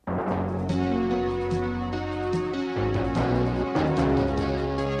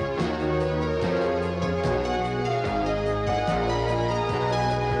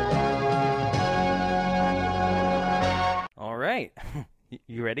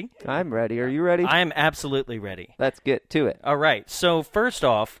You ready? I'm ready. Are you ready? I am absolutely ready. Let's get to it. All right. So first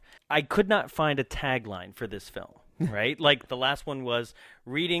off, I could not find a tagline for this film, right? Like the last one was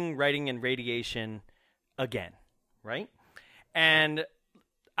reading, writing, and radiation again, right? And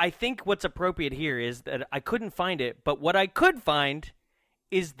I think what's appropriate here is that I couldn't find it, but what I could find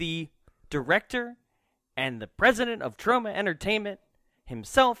is the director and the president of Troma Entertainment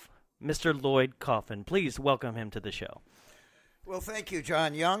himself, Mr. Lloyd Kaufman. Please welcome him to the show. Well, thank you,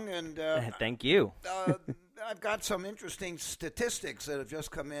 John Young, and thank you. I've got some interesting statistics that have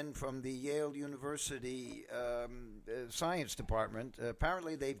just come in from the Yale University Science Department.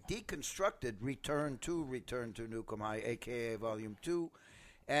 Apparently, they've deconstructed Return to Nukem High, a.k.a. Volume 2,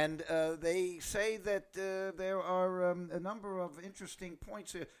 and they say that there are a number of interesting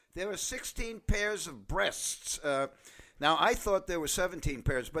points here. There are 16 pairs of breasts. Now, I thought there were 17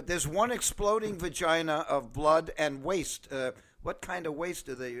 pairs, but there's one exploding vagina of blood and waste. What kind of waste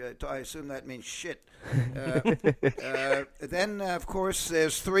do they? I assume that means shit. Then, of course,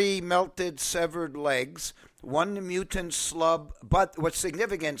 there's 3 melted, severed legs, 1 mutant slug. But what's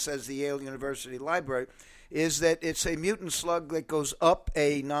significant, says the Yale University Library, is that it's a mutant slug that goes up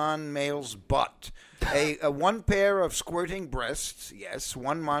a non-male's butt. A 1 pair of squirting breasts, yes,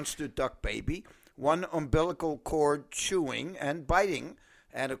 1 monster duck baby, 1 umbilical cord chewing and biting.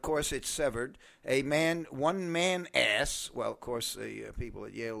 And, of course, it's severed. 1 man ass. Well, of course, the people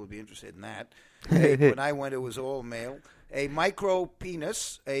at Yale would be interested in that. When I went, it was all male. A micro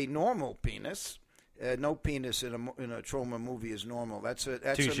penis, a normal penis. No penis in a Troma movie is normal. That's a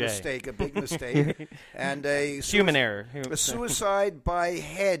mistake, a big mistake. And human error. A suicide by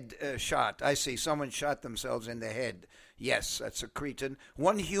head shot. I see. Someone shot themselves in the head. Yes, that's a cretin.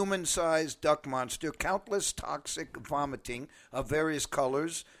 1 human-sized duck monster, countless toxic vomiting of various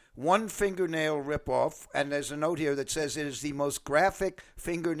colors, 1 fingernail ripoff, and there's a note here that says it is the most graphic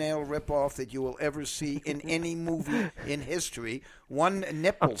fingernail ripoff that you will ever see in any movie in history. 1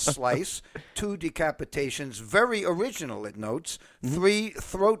 nipple slice, 2 decapitations, very original, it notes, 3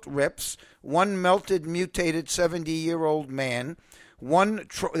 throat rips, 1 melted, mutated 70-year-old man.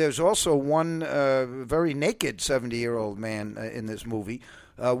 There's also 1 very naked 70-year-old man in this movie.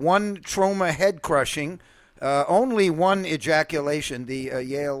 1 Troma head crushing. Only 1 ejaculation. The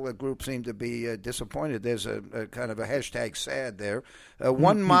Yale group seemed to be disappointed. There's a kind of a hashtag sad there.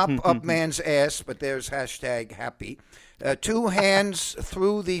 1 mop up man's ass, but there's hashtag happy. 2 hands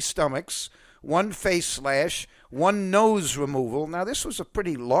through the stomachs. 1 face slash. 1 nose removal. Now, this was a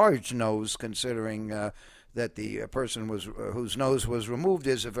pretty large nose considering that the person whose nose was removed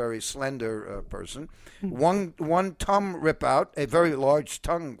is a very slender person. 1 tongue rip out, a very large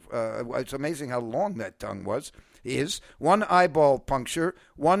tongue. It's amazing how long that tongue is. 1 eyeball puncture,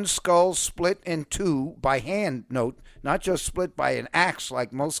 1 skull split in 2 by hand, note, not just split by an axe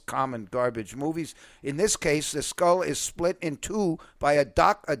like most common garbage movies. In this case, the skull is split in 2 by a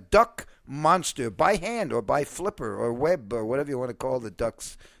duck monster by hand or by flipper or web or whatever you want to call the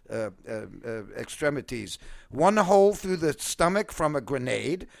duck's extremities. 1 hole through the stomach from a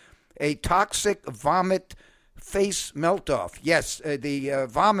grenade. A toxic vomit face melt-off. Yes, the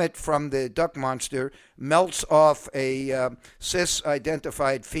vomit from the duck monster melts off a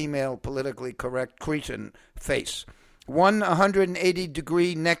cis-identified female politically correct cretin face. 1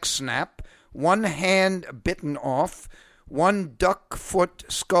 180-degree neck snap. 1 hand bitten off. 1 duck foot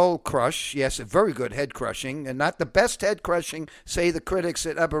skull crush. Yes, a very good head crushing, and not the best head crushing, say the critics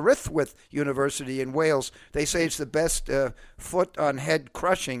at Aberystwyth University in Wales. They say it's the best foot on head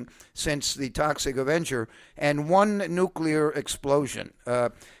crushing since the Toxic Avenger, and 1 nuclear explosion.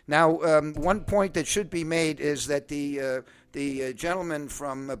 Now, 1 point that should be made is that the gentleman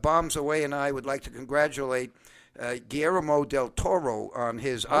from Bombs Away and I would like to congratulate Guillermo del Toro on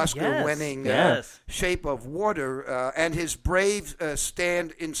his Oscar-winning Shape of Water and his brave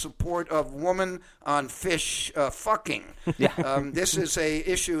stand in support of woman on fish fucking. This is a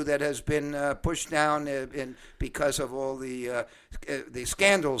issue that has been pushed down because of all the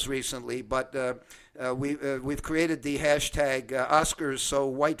scandals recently, but we've created the hashtag Oscars So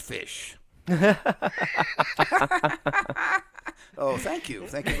Whitefish. Oh, thank you.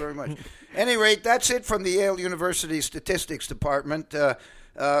 Thank you very much. At any rate, that's it from the Yale University Statistics Department.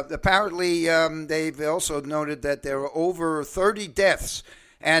 Apparently, they've also noted that there are over 30 deaths.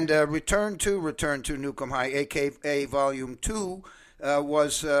 And Return to Nukem High, a.k.a. Volume 2,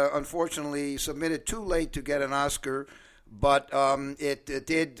 was unfortunately submitted too late to get an Oscar. But it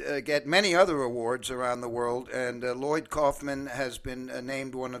did get many other awards around the world. And Lloyd Kaufman has been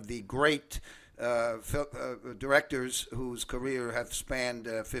named one of the great directors whose career have spanned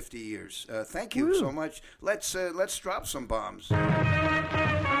 50 years. Thank you so much. Let's drop some bombs.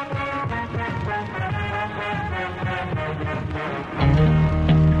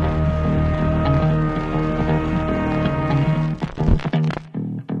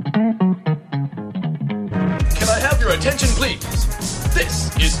 please. This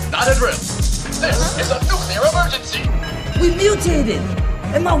is not a drill. This is a nuclear emergency. We mutated.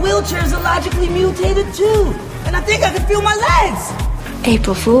 And my wheelchair is illogically mutated too. And I think I can feel my legs.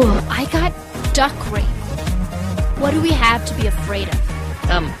 April Fool. I got duck rape. What do we have to be afraid of?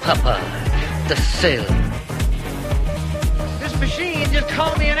 I'm Papa, the sailor. This machine just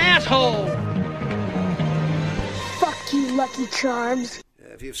called me an asshole. Fuck you, Lucky Charms.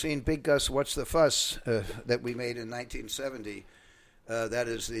 If you've seen Big Gus, What's the Fuss that we made in 1970, that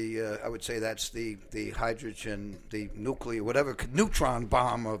is I would say that's the hydrogen, the nuclear, whatever, neutron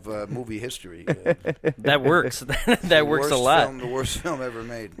bomb of movie history. That works. That works a lot. The worst film ever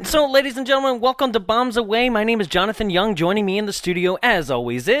made. So, ladies and gentlemen, welcome to Bombs Away. My name is Jonathan Young. Joining me in the studio, as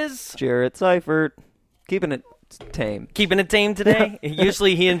always, is... Jarrett Seifert. Keeping it tame. Keeping it tame today.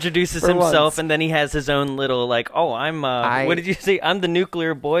 Usually he introduces himself and then he has his own little I'm what did you say? I'm the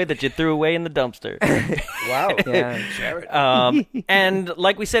nuclear boy that you threw away in the dumpster. Wow. Yeah. Jarrett. And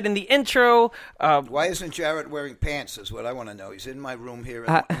like we said in the intro, why isn't Jarrett wearing pants is what I want to know. He's in my room here,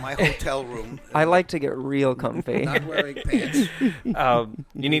 in my hotel room. I like to get real comfy. Not wearing pants.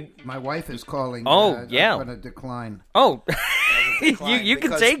 you need... My wife is calling. Oh, yeah. I'm going to decline. Oh, you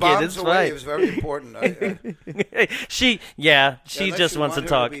can take it. It's fine. It was very important. She just wants to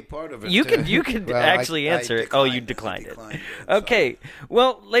talk. You could Well, actually I answer it. declined. Oh, you declined it. Sorry. Okay.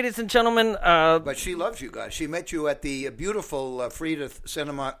 Well, ladies and gentlemen, But she loves you guys. She met you at the beautiful Frida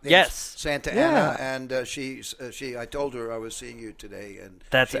Cinema in Yes. Santa Yeah. Ana, and I told her I was seeing you today, and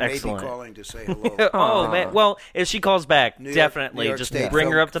That's she excellent. may be calling to say hello. oh man. Well, if she calls back, New York- definitely New York just State bring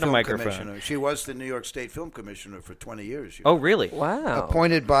her Film- up to the Film microphone. Commissioner. She was the New York State Film Commissioner for 20 years. Oh, really? Wow.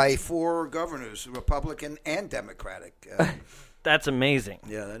 Appointed by 4 governors, Republican and Democratic. That's amazing.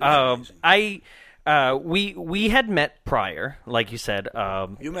 Yeah, that is amazing. We had met prior, like you said.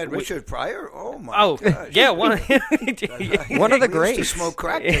 You met Richard Pryor? Oh my Oh, gosh! yeah, one One of the We used to greats. smoke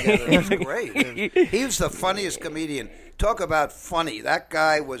crack together. It was great. He was the funniest comedian. Talk about funny. That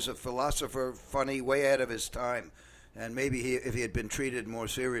guy was a philosopher, funny, way ahead of his time. And maybe if he had been treated more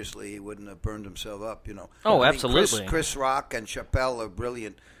seriously, he wouldn't have burned himself up. Oh, I mean, absolutely. Chris Rock and Chappelle are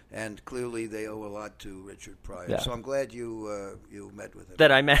brilliant, and clearly they owe a lot to Richard Pryor. Yeah. So I'm glad you met with him.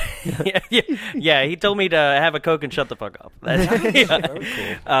 That I met. yeah, he told me to have a Coke and shut the fuck up. Very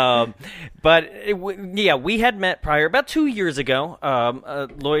cool. We had met prior about 2 years ago.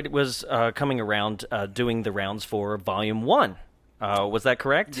 Lloyd was coming around doing the rounds for Volume 1. Was that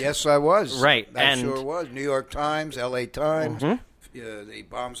correct? Yes, I was. Right, I and- sure was. New York Times, L.A. Times, the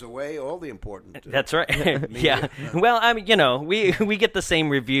Bombs Away, all the important. That's right. Yeah. Well, I mean, we get the same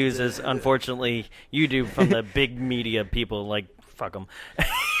reviews as, unfortunately, you do from the big media people. Like, fuck them.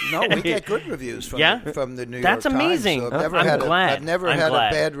 No, we get good reviews from, Yeah? from the New York That's Times. amazing. So I've I'm glad. I've never I'm had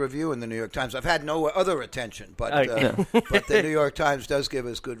glad. a bad review in the New York Times. I've had no other attention, but but the New York Times does give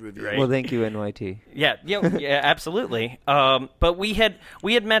us good reviews. Right. Well, thank you, NYT. Yeah, absolutely. But we had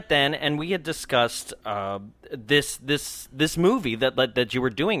met then, and we had discussed this movie that you were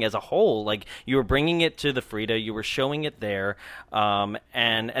doing as a whole. Like, you were bringing it to the Frida, you were showing it there,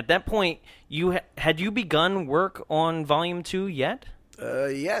 and at that point, had you begun work on Volume 2 yet?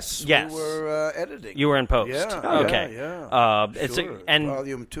 Yes, Yes. we were editing. You were in post. Yeah. Okay. Yeah. It's Sure. and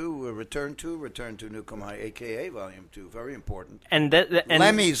Volume 2, Return to Newcomb High, a.k.a. Volume 2. Very important. and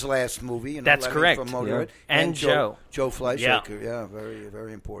Lemmy's last movie. That's Lemmy correct. From Motorhead. Yeah. And Joe. Joe Fleischaker. Yeah, very,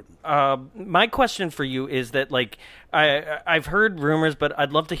 very important. my question for you is that, like, I've heard rumors, but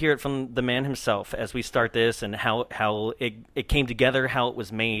I'd love to hear it from the man himself as we start this and how it came together, how it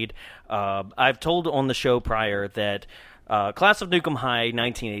was made. I've told on the show prior that Class of Newcomb High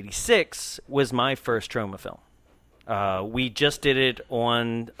 1986 was my first Troma film. We just did it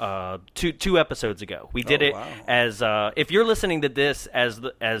on two episodes ago. We did it wow. as if you're listening to this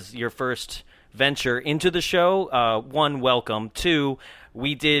as your first venture into the show, one, welcome. Two,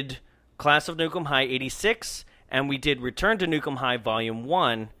 we did Class of Newcomb High 86, and we did Return to Newcomb High Volume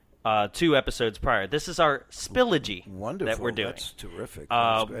 1 2 episodes prior. This is our spillogy Wonderful. that we're doing. That's terrific.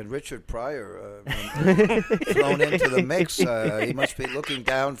 And Richard Pryor thrown into the mix. He must be looking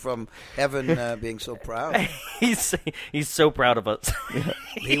down from heaven, being so proud. He's so proud of us.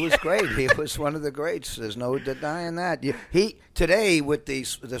 He was great. He was one of the greats. There's no denying that. He today with the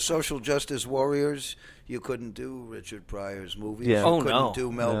social justice warriors. You couldn't do Richard Pryor's movies. Yeah. You Oh, couldn't no.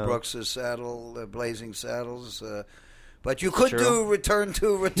 do Mel No. Brooks's Blazing Saddles. But you could do Return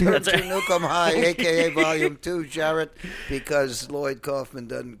to Newcomb High, a.k.a. Volume 2, Jarrett, because Lloyd Kaufman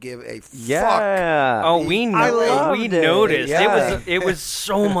doesn't give a fuck. Yeah. Oh, we I know. loved We it. noticed. Yeah. It was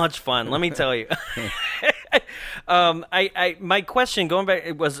so much fun. Let me tell you. My question going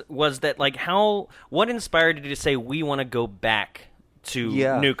back was that like what inspired you to say we want to go back to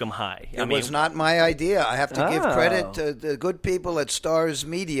Nukem High? It was not my idea. I have to give credit to the good people at Stars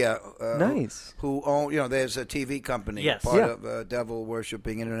Media. Nice. Who own, there's a TV company, Yes. part of a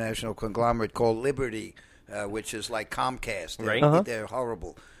devil-worshipping international conglomerate called Liberty, which is like Comcast. They're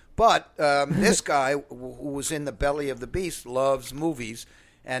horrible. But this guy, who was in the belly of the beast, loves movies,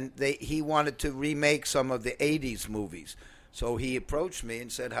 and he wanted to remake some of the 80s movies. So he approached me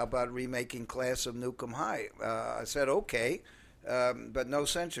and said, how about remaking Class of Nukem High? I said, okay. But no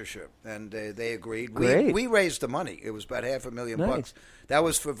censorship, and they agreed. We raised the money. It was about $500,000 bucks. That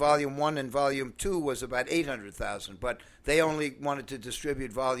was for Volume 1, and Volume 2 was about $800,000. But they only wanted to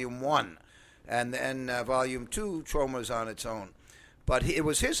distribute Volume 1, and then Volume 2, Troma's on its own. But it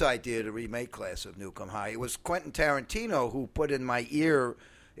was his idea to remake Class of Nukem High. It was Quentin Tarantino who put in my ear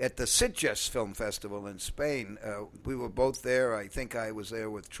at the Sitges Film Festival in Spain. We were both there. I think I was there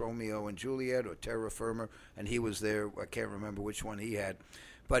with Tromeo and Juliet or Terra Firma, and he was there. I can't remember which one he had.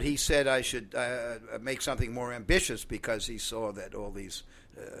 But he said I should make something more ambitious because he saw that all these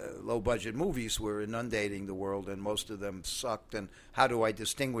low-budget movies were inundating the world, and most of them sucked, and how do I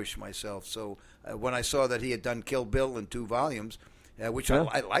distinguish myself? So when I saw that he had done Kill Bill in 2 volumes, which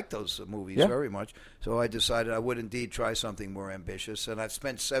I like those movies very much. So I decided I would indeed try something more ambitious. And I've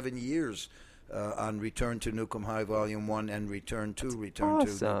spent 7 years on Return to Nukem High Volume 1 and Return to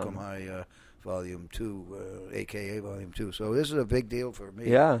Nukem High Volume 2, a.k.a. Volume 2. So this is a big deal for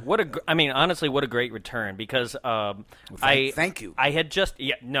me. Yeah. Honestly, what a great return, because thank you. I had just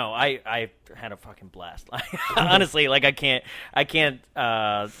I had a fucking blast. Honestly, like I can't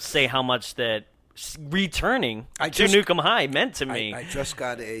say how much that returning to Nukem High meant to me. I just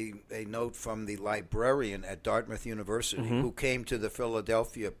got a note from the librarian at Dartmouth University who came to the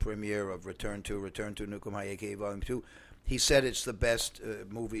Philadelphia premiere of Return to Nukem High, a.k.a. Volume 2. He said it's the best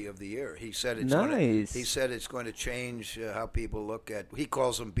movie of the year. He said it's going to change how people look at. He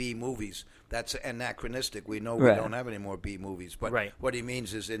calls them B movies. That's anachronistic. We know we don't have any more B movies. But what he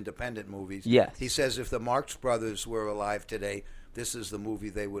means is independent movies. Yes. He says if the Marx Brothers were alive today, this is the movie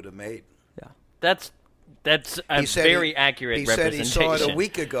they would have made. Yeah. That's a very accurate representation. He said he saw it a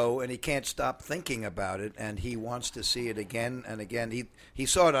week ago, and he can't stop thinking about it, and he wants to see it again and again. He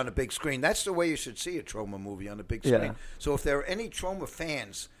saw it on a big screen. That's the way you should see a Troma movie, on a big screen. Yeah. So if there are any Troma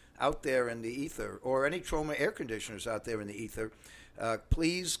fans out there in the ether, or any Troma air conditioners out there in the ether,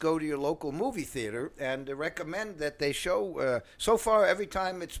 please go to your local movie theater and recommend that they show. So far, every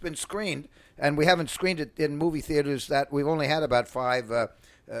time it's been screened, and we haven't screened it in movie theaters, that we've only had about 5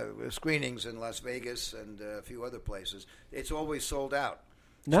 screenings in Las Vegas and a few other places. It's always sold out.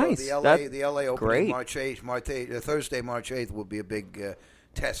 Nice. So the LA opening great. March 8th, Thursday, March 8th will be a big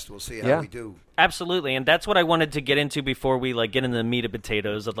test. We'll see how we do. Absolutely, and that's what I wanted to get into before we get into the meat and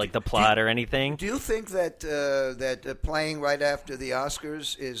potatoes of the plot or anything. Do you think that playing right after the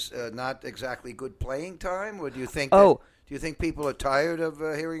Oscars is not exactly good playing time, or do you think? Do you think people are tired of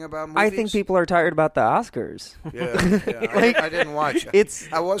hearing about movies? I think people are tired about the Oscars. Yeah. I didn't watch.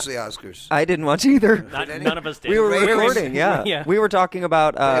 How was the Oscars? I didn't watch either. None of us did. We were recording, yeah. We were talking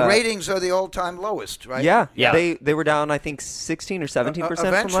about... the ratings are the all-time lowest, right? Yeah. They were down, I think, 16 or 17% from last year.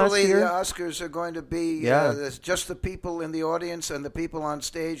 Eventually, the Oscars are going to be just the people in the audience and the people on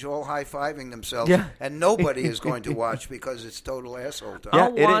stage all high-fiving themselves. Yeah. And nobody is going to watch because it's total asshole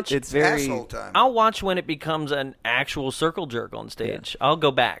time. It's very... asshole time. I'll watch when it becomes an actual circle jerk on stage. I'll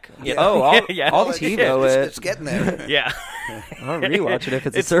go back. Yeah. I'll TiVo it. It's getting there. Yeah. I'll rewatch it if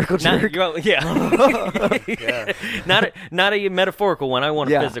it's a circle jerk. Not a metaphorical one. I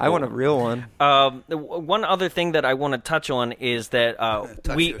want a physical. I want a real one. One other thing that I want to touch on is that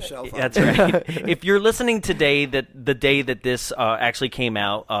yourself on. That's right. If you're listening today, the day that this actually came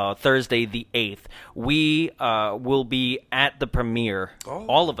out, Thursday the 8th, we will be at the premiere.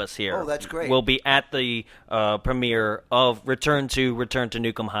 All of us here. Oh, that's great. Will be at the premiere of Return to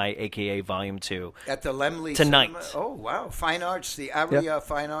Nukem High, a.k.a. Volume 2. At the Lemley tonight. Cinema? Oh, wow. Fine Arts, the Aria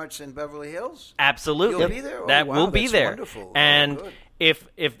Fine Arts in Beverly Hills? Absolutely. You'll be there? That will be that's there. Wonderful. And good.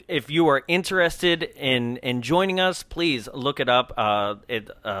 if you are interested in joining us, please look it up at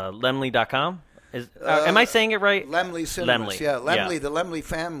lemley.com. Am I saying it right? Lemley Cinemas. Lemley. Yeah, Lemley. The Lemley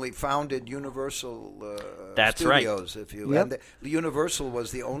family founded Universal That's Studios. right. And the Universal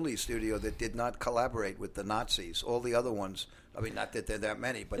was the only studio that did not collaborate with the Nazis. All the other ones, I mean, not that there are that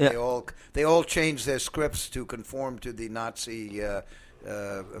many, but they all changed their scripts to conform to the Nazi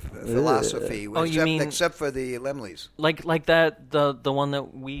philosophy. Oh, you mean except for the Lemleys? Like that the one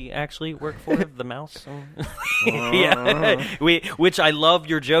that we actually work for, the mouse. Yeah, which I love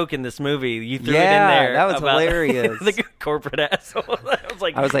your joke in this movie. You threw it in there. That was about hilarious. The corporate asshole.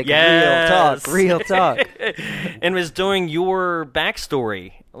 I was like, yes. real talk. And it was doing your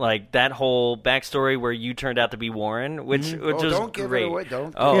backstory. Like that whole backstory where you turned out to be Warren, which was don't great. Give it away.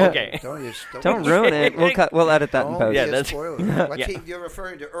 Don't. Okay. Don't ruin it. We'll edit that in post. Yeah, that's You're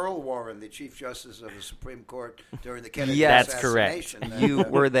referring to Earl Warren, the Chief Justice of the Supreme Court during the Kennedy Yes, that's correct. You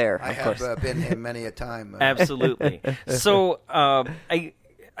were there. I have been him many a time. Absolutely. So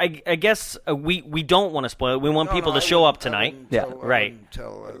I guess we don't want to spoil it. We want people to show up tonight. Right.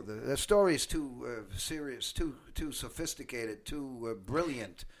 The story is too serious, too sophisticated, too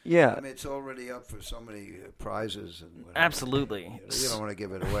brilliant. Yeah. I mean, it's already up for so many prizes and whatever. Absolutely. You don't want to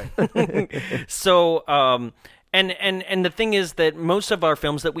give it away. So, and the thing is that most of our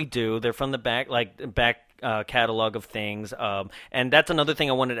films that we do, they're from the back catalog of things, and that's another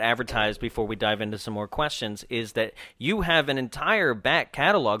thing I wanted to advertise before we dive into some more questions, is that you have an entire back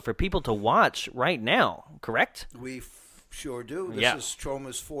catalog for people to watch right now, correct? We sure do. This is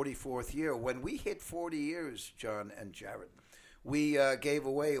Troma's 44th year. When we hit 40 years, John and Jared, we gave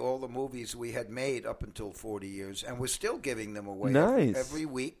away all the movies we had made up until 40 years, and we're still giving them away. Nice. Every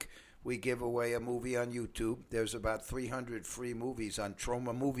week. We give away a movie on YouTube. There's about 300 free movies on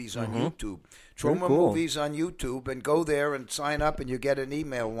Troma Movies on YouTube. Troma Movies on YouTube, and go there and sign up, and you get an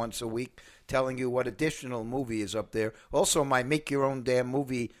email once a week telling you what additional movie is up there. Also, my Make Your Own Damn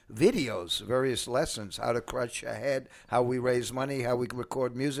Movie videos, various lessons, how to crush a head, how we raise money, how we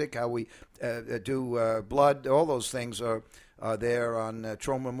record music, how we do blood. All those things are there on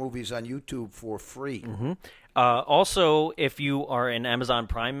Troma Movies on YouTube for free. Mm-hmm. Also, if you are an Amazon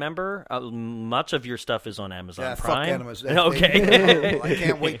Prime member, much of your stuff is on Amazon Prime. Fuck Amazon. Okay. I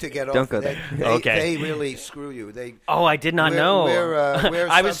can't wait to get off. Don't go there. They really screw you. I did not know. We're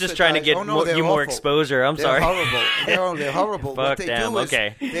I was just trying to get you more exposure. I'm sorry. Horrible. They're horrible. Fuck what they them. do is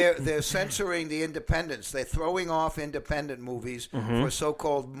okay. they're censoring the independents. They're throwing off independent movies for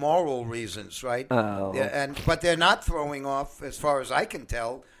so-called moral reasons, right? Oh. But they're not throwing off, as far as I can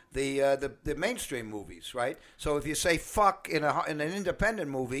tell, the mainstream movies, right? So if you say fuck in an independent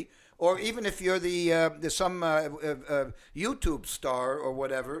movie, or even if you're some YouTube star or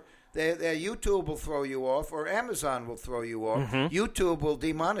whatever, their YouTube will throw you off, or Amazon will throw you off. YouTube will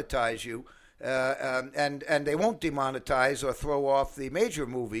demonetize you, and they won't demonetize or throw off the major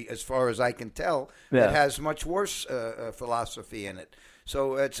movie, as far as I can tell, that has much worse philosophy in it.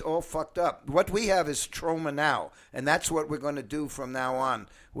 So it's all fucked up. What we have is Troma Now, and that's what we're going to do from now on.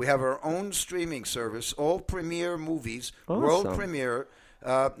 We have our own streaming service, all premiere movies, world premiere.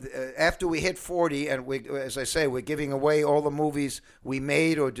 After we hit 40, and as I say, we're giving away all the movies we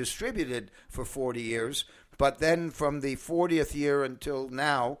made or distributed for 40 years. But then from the 40th year until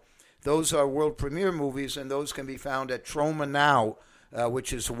now, those are world premiere movies, and those can be found at Troma Now,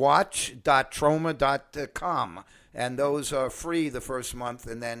 which is watch.troma.com. And those are free the first month,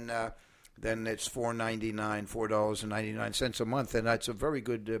 and then it's $4.99 a month, and that's a very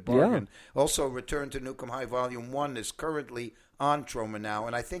good bargain. Yeah. Also, Return to Nukem High Volume 1 is currently on Troma Now,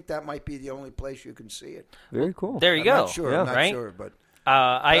 and I think that might be the only place you can see it. Very cool. There you I'm go. Not sure, I'm not sure, but...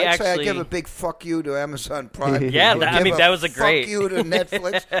 I'd say I give a big fuck you to Amazon Prime. Yeah, that was a great. Fuck you to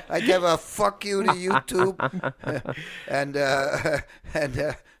Netflix. I give a fuck you to YouTube.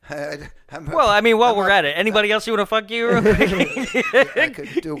 While we're at it, anybody else you want to fuck you? I could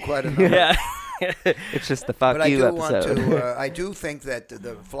do quite a number. Yeah. It's just the fuck you episode. I do think that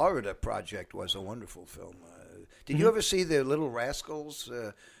the Florida Project was a wonderful film. Did you ever see the Little Rascals?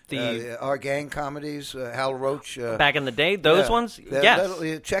 Our gang comedies, Hal Roach. Back in the day, those ones?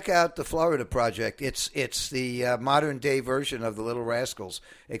 Yes. Check out the Florida Project. It's the modern day version of the Little Rascals,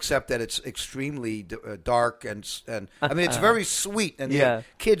 except that it's extremely dark and I mean, it's very sweet, and the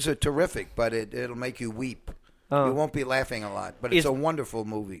kids are terrific, but it'll make you weep. You won't be laughing a lot, but it's a wonderful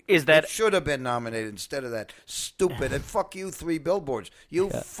movie. It should have been nominated instead of that stupid. And fuck you, 3 Billboards. You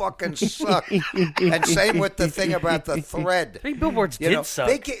fucking suck. And same with the thing about the Thread. 3 Billboards did suck.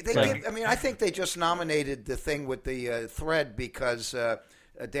 I think they just nominated the thing with the Thread because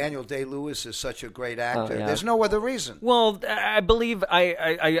Daniel Day-Lewis is such a great actor. There's no other reason. Well,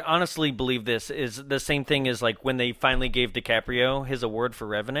 I honestly believe this is the same thing as like when they finally gave DiCaprio his award for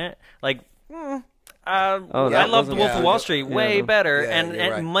Revenant. Like, I love The Wolf of Wall Street way better, and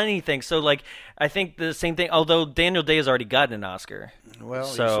right. many things. So, like, I think the same thing. Although Daniel Day has already gotten an Oscar. Well,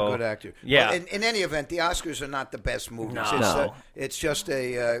 he's a good actor. Yeah. Well, in any event, the Oscars are not the best movies. No. It's just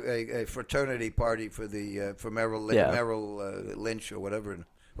a fraternity party for Merrill Lynch or whatever.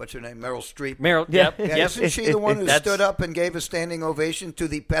 What's her name? Meryl Streep. Yep. Isn't she the one who stood up and gave a standing ovation to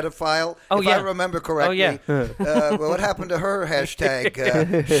the pedophile? If I remember correctly. Well, what happened to her?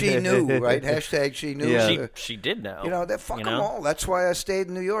 Hashtag she knew, right? Hashtag she knew. Yeah. She did know. Fuck them all. That's why I stayed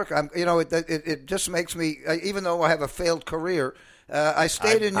in New York. It just makes me, even though I have a failed career, I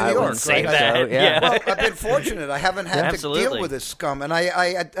stayed in New York. Wouldn't say that. So, yeah. Well, I've been fortunate. I haven't had to Absolutely. deal with this scum, and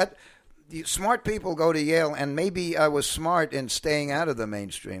smart people go to Yale, and maybe I was smart in staying out of the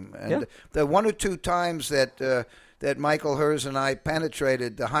mainstream. And the one or two times that Michael Herz and I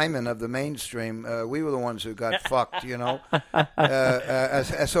penetrated the hymen of the mainstream, we were the ones who got fucked,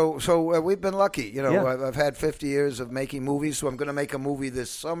 So we've been lucky. I've had 50 years of making movies, so I'm going to make a movie this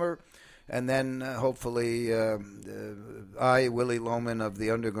summer. And then hopefully Willie Loman of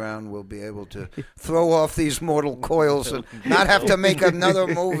the Underground will be able to throw off these mortal coils and not have to make another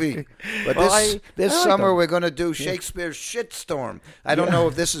movie. But this summer we're going to do Shakespeare's Shitstorm. I don't know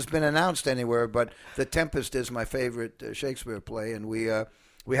if this has been announced anywhere, but The Tempest is my favorite Shakespeare play, and we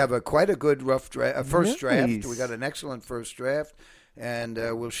have quite a good first draft. We got an excellent first draft. And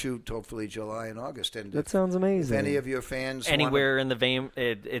we'll shoot hopefully July and August. And that sounds amazing. If any of your fans anywhere in the vein,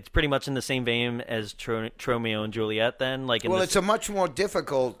 it's pretty much in the same vein as Romeo and Juliet. Then, it's a much more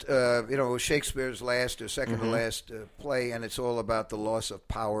difficult, Shakespeare's last or second to last play, and it's all about the loss of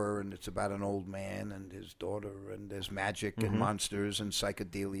power, and it's about an old man and his daughter, and there's magic and monsters and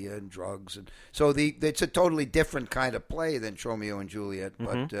psychedelia and drugs, and so it's a totally different kind of play than Romeo and Juliet,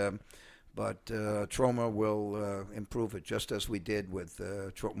 But Troma will improve it, just as we did with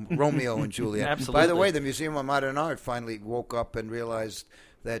Romeo and Juliet. Absolutely. By the way, the Museum of Modern Art finally woke up and realized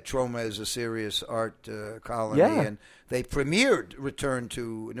that Troma is a serious art colony. And they premiered Return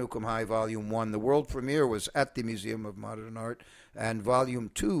to Newcomb High Volume 1. The world premiere was at the Museum of Modern Art. And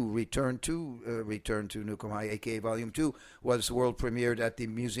Volume 2, Return to Newcomb High, a.k.a. Volume 2, was world premiered at the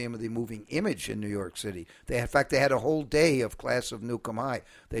Museum of the Moving Image in New York City. In fact, they had a whole day of Class of Newcomb High.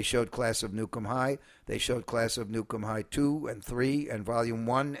 They showed Class of Newcomb High. They showed Class of Newcomb High 2 and 3 and Volume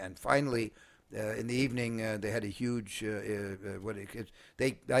 1. And finally, in the evening, they had a huge. I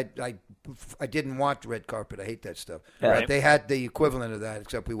didn't want red carpet. I hate that stuff. Right. But they had the equivalent of that,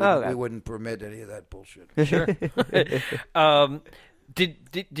 except we wouldn't permit any of that bullshit. Sure.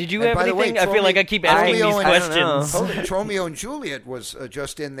 Did you have anything? I feel like I keep asking these questions. Romeo and Juliet was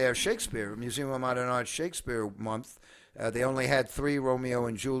just in their Shakespeare Museum of Modern Art Shakespeare month. They only had 3 Romeo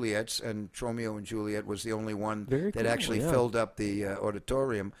and Juliets, and Romeo and Juliet was the only one that actually filled up the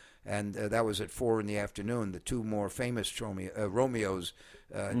auditorium. And that was at 4 in the afternoon. The 2 more famous Romeos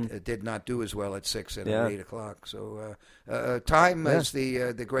did not do as well at 6 and at 8 o'clock. So time is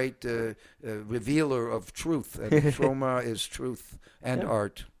the great revealer of truth, and Troma is truth and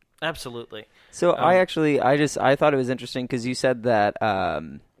art. Absolutely. So I thought it was interesting because you said that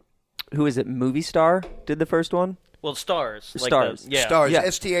who is it? Movie Star did the first one. Well, Stars. Stars. Stars.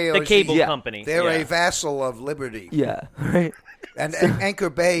 STARZ. The cable company. They're a vassal of Liberty. Yeah. Right. And Anchor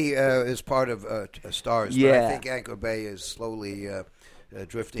Bay is part of Stars. But I think Anchor Bay is slowly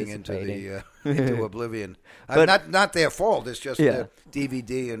drifting into oblivion. But not their fault. It's just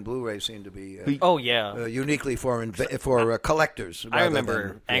DVD and Blu-ray seem to be uniquely for collectors. I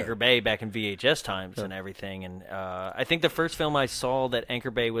remember Anchor Bay back in VHS times and everything. And I think the first film I saw that Anchor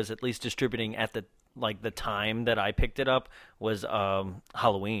Bay was at least distributing at the time that I picked it up was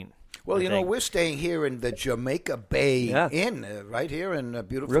Halloween. Well, we're staying here in the Jamaica Bay Inn, right here in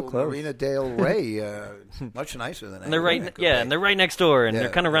beautiful Marina Del Rey. Much nicer than Anchor Bay. And they're right next door, and they're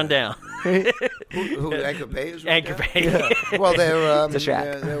kind of run down. Who Anchor Bay is? Anchor Bay. Well,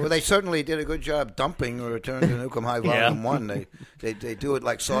 they certainly did a good job dumping Return to Newcomb High Volume 1. They do it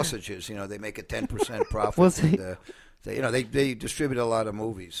like sausages. They make a 10% profit. They distribute a lot of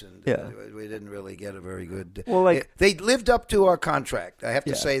movies, and we didn't really get a very good. Well, they lived up to our contract. I have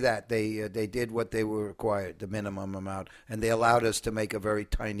to say that they did what they were required, the minimum amount, and they allowed us to make a very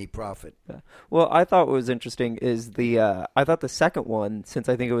tiny profit. Yeah. Well, I thought what was interesting is I thought the second one, since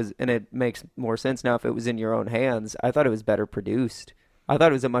I think it was, and it makes more sense now if it was in your own hands. I thought it was better produced. I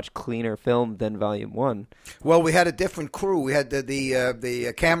thought it was a much cleaner film than Volume 1. Well, we had a different crew. We had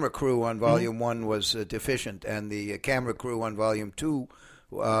the camera crew on Volume 1 was deficient, and the camera crew on Volume 2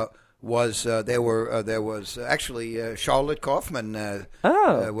 was there was actually Charlotte Kaufman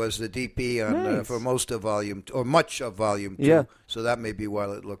was the DP on Nice. for most of Volume or much of Volume 2. Yeah. So that may be why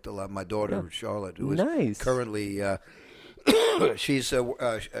it looked a lot. My daughter Charlotte, who is Nice. currently she's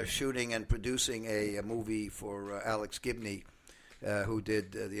shooting and producing a movie for Alex Gibney, who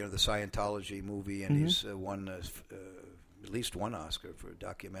did the Scientology movie, and he's won at least one Oscar for a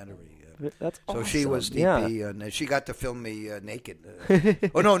documentary. That's So awesome. she was Yeah. DP, and she got to film me naked.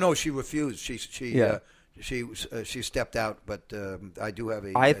 No, she refused. She stepped out, but I do have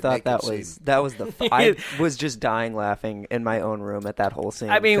a. I thought that naked was scene. I was just dying laughing in my own room at that whole scene.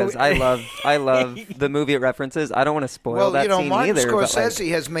 I mean, because I love the movie it references. I don't want to spoil that scene Martin either. but, Scorsese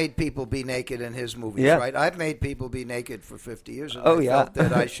has made people be naked in his movies, Yeah. right? I've made people be naked for 50 years, and Oh, I yeah. felt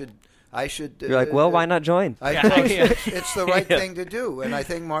that I should. you're like, well, why not join? I Yeah. thought Yeah. it's the right thing to do, and I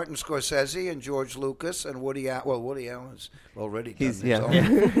think Martin Scorsese and George Lucas and Woody Allen's already done He's his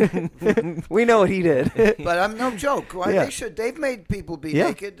own. We know what he did. But I'm no joke. Why Yeah. they've made people be Yeah.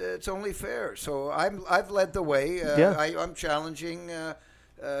 naked. It's only fair. So I've led the way. Yeah. I'm challenging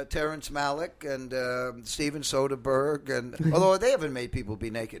Terrence Malick and Steven Soderbergh, and although they haven't made people be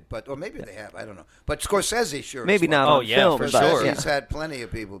naked, or maybe they have. I don't know. But Scorsese sure. Maybe as well. not Oh, on yeah, film, for but sure. yeah. He's had plenty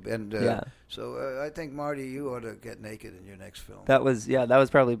of people, and Yeah. so I think Marty, you ought to get naked in your next film. That was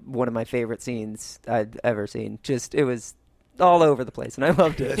probably one of my favorite scenes I'd ever seen. Just it was all over the place, and I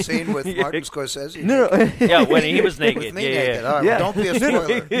loved The it. scene with Martin Scorsese. No, Yeah, when he was naked. With me yeah, naked. yeah. All right, Yeah. don't be a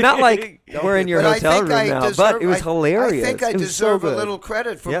spoiler. not like Don't we're be- in your but I hotel think room I now, deserve- but it was hilarious. I think I It was deserve so a good. little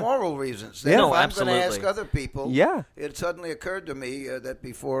credit for Yeah. moral reasons. Yeah. If No, I'm going to ask absolutely. other people, Yeah. it suddenly occurred to me that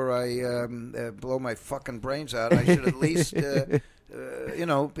before I blow my fucking brains out, I should at least,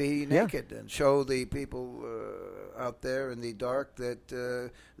 be naked and show the people out there in the dark that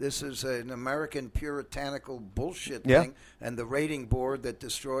this is an American puritanical bullshit Yeah. thing, and the rating board that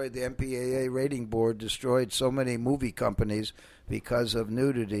destroyed the MPAA rating board destroyed so many movie companies because of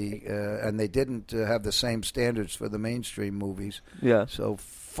nudity, and they didn't have the same standards for the mainstream movies. Yeah. So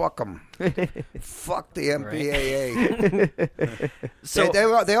fuck them. Fuck the MPAA. So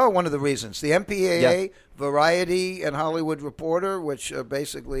They are one of the reasons. The MPAA, Variety, and Hollywood Reporter, which are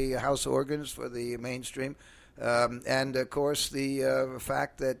basically house organs for the mainstream. And, of course, the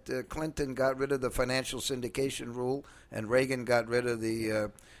fact that Clinton got rid of the financial syndication rule and Reagan got rid of the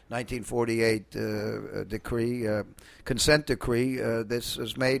 1948 consent decree. This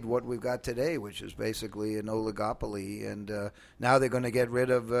has made what we've got today, which is basically an oligopoly. And now they're going to get rid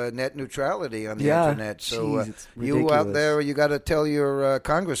of net neutrality on the Internet. So Jeez, it's you out ridiculous. there, you got to tell your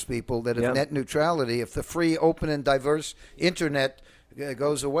congresspeople that if Yeah. net neutrality, if the free, open, and diverse Internet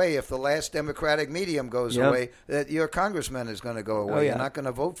goes away, if the last democratic medium goes Yep. away, that your congressman is going to go away. yeah. You're not going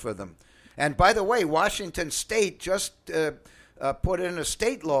to vote for them. And by the way, Washington State just put in a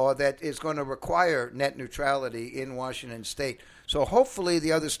state law that is going to require net neutrality in Washington State. So hopefully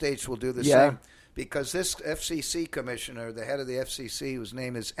the other states will do the Yeah. same, because this FCC commissioner, the head of the FCC, whose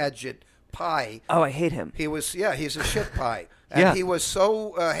name is Ajit Pai, Oh, I hate him. he's a shit pie. And Yeah. he was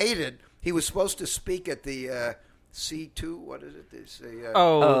so hated, he was supposed to speak at the C2, what is it?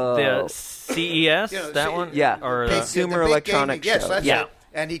 the CES, You know, that see- one? Yeah. Or big- Consumer the big Electronics gaming- Yes, Show. that's Yeah. it.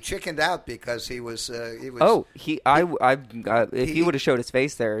 And he chickened out because he was. Oh, if he would have showed his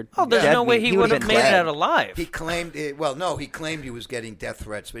face there. Oh, there's dead no way meat, he would would've have been made it dead. out alive. He claimed. He claimed he was getting death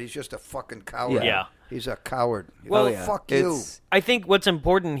threats, but he's just a fucking coward. Yeah. He's a coward. Well, Well, fuck you. It's- I think what's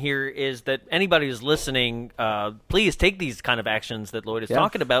important here is that anybody who's listening, please take these kind of actions that Lloyd is Yeah.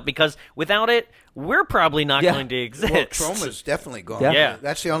 talking about, because without it, we're probably not Yeah. going to exist. Well, Troma's definitely gone. Yeah. Yeah.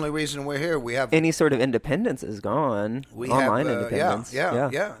 That's the only reason we're here. We have Any sort of independence is gone. We Online have, independence.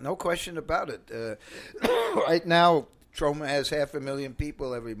 yeah, no question about it. Right now, Troma has 500,000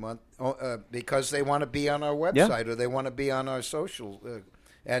 people every month because they want to be on our website or they want to be on our social.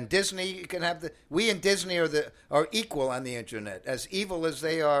 And Disney, you can have we and Disney are equal on the internet. As evil as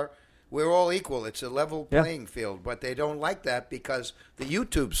they are, we're all equal. It's a level playing field. But they don't like that because the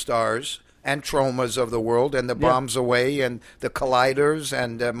YouTube stars and Tromas of the world and the Bombs Away and the Colliders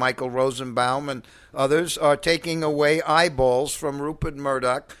and Michael Rosenbaum and others are taking away eyeballs from Rupert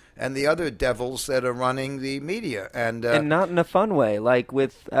Murdoch and the other devils that are running the media. And not in a fun way, like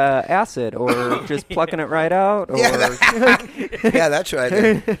with acid or just plucking it right out. Or yeah, that's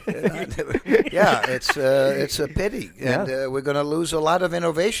right. Yeah, it's a pity, and we're going to lose a lot of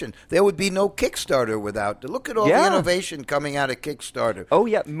innovation. There would be no Kickstarter without. Look at all the innovation coming out of Kickstarter. Oh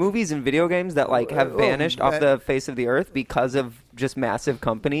yeah, movies and video games that like have vanished off the face of the earth because of just massive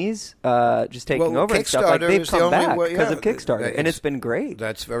companies just taking Well, over and stuff, like Kickstarter they've is the come only back way- because yeah, of Kickstarter, and it's- it's been great.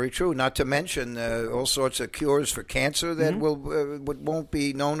 That's very true. Not to mention all sorts of cures for cancer that won't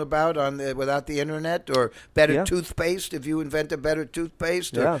be known about without the internet, or better Yeah. toothpaste if you invent a better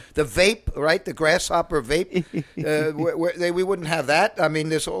toothpaste, or Yeah. the vape, right? The grasshopper vape. We wouldn't have that. I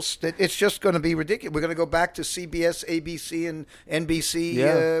mean, it's just going to be ridiculous. We're going to go back to CBS, ABC, and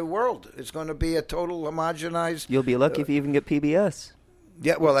NBC world. It's going to be a total homogenized. You'll be lucky if you even get PBS.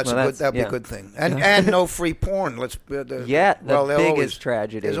 Yeah, well, that'd be a good thing, and no free porn. The biggest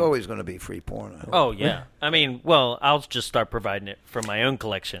tragedy. There's always going to be free porn. I hope. Oh yeah, I mean, well, I'll just start providing it from my own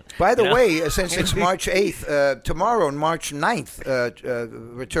collection. By the you know? way, since it's March 8th, tomorrow on March 9th,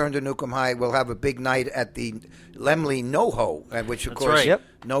 Return to Newcomb High will have a big night at the Lemley NoHo, which of That's course right. Yep.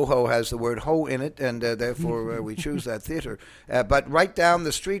 NoHo has the word ho in it, and therefore we choose that theater. But right down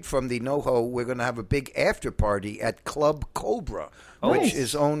the street from the NoHo, we're going to have a big after party at Club Cobra, which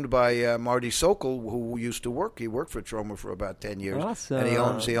is owned by Marty Sokol, who used to work. He worked for Troma for about 10 years. Awesome.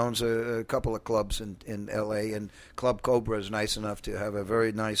 And he owns a couple of clubs in L.A., and Club Cobra is nice enough to have a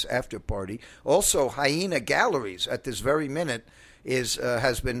very nice after party. Also, Hyena Galleries at this very minute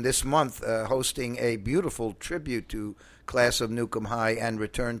has been this month hosting a beautiful tribute to Class of Newcomb High and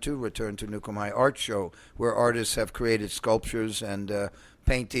Return to Newcomb High art show, where artists have created sculptures and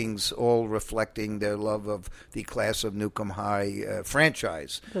paintings, all reflecting their love of the Class of Newcomb High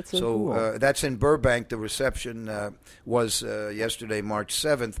franchise. That's so cool. That's in Burbank. The reception was yesterday, March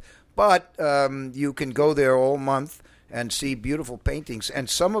 7th. But you can go there all month and see beautiful paintings. And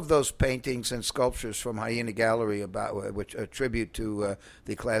some of those paintings and sculptures from Hyena Gallery, which a tribute to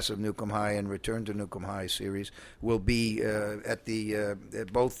the Class of Newcomb High and Return to Newcomb High series, will be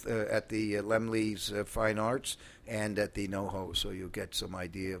both at the Lemley's Fine Arts and at the NoHo, so you'll get some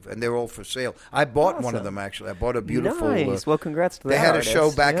idea of. And they're all for sale. I bought one of them, actually. I bought a beautiful. Nice. Well, congrats to that. They had artist. a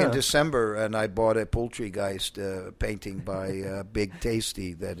show back in Yeah. December, and I bought a Poultrygeist painting by Big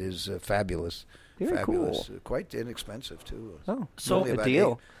Tasty that is fabulous. Very Fabulous. cool. Quite inexpensive, too. Oh, So Only a about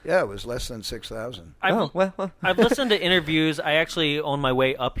deal. Yeah, it was less than $6,000. I've listened to interviews. I actually, on my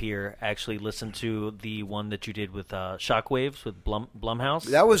way up here, listened to the one that you did with Shockwaves with Blumhouse.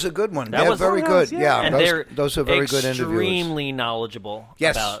 That was a good one. That They're was very Blumhouse, good. yeah. And those are very good interviews. extremely knowledgeable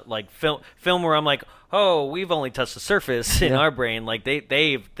Yes. about like film where I'm like, oh, we've only touched the surface in our brain. Like they're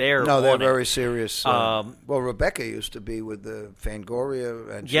They're on it. very serious. Um, well, Rebecca used to be with the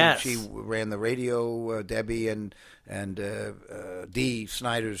Fangoria, and she ran the radio. Debbie and Dee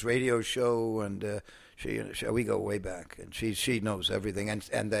Snyder's radio show, and we go way back, and she knows everything.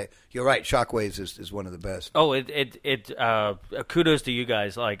 And you're right, Shockwaves is one of the best. Oh, kudos to you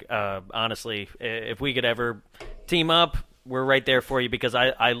guys. Like, honestly, if we could ever team up, we're right there for you, because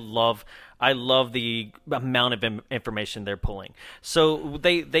I love the amount of information they're pulling. So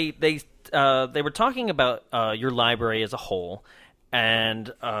they were talking about your library as a whole,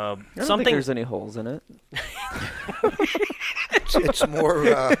 and I don't think there's any holes in it. It's more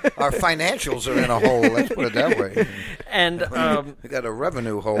our financials are in a hole. Let's put it that way. And we got a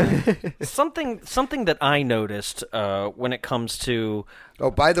revenue hole. something that I noticed when it comes to.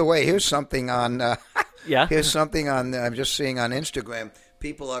 Oh, by the way, here's something on. Yeah. Here's something on. I'm just seeing on Instagram.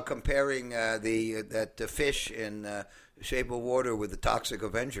 People are comparing the fish in Shape of Water with the Toxic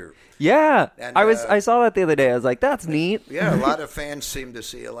Avenger. Yeah, And, I saw that the other day. I was like, that's neat. Yeah, a lot of fans seem to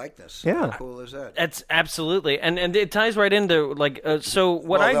see a likeness. Yeah. How cool is that? That's absolutely, and it ties right into like. So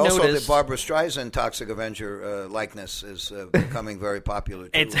what Well, I also noticed. the Barbara Streisand Toxic Avenger likeness is becoming very popular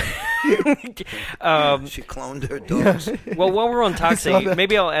too. She cloned her dogs. Well, while we're on Toxic,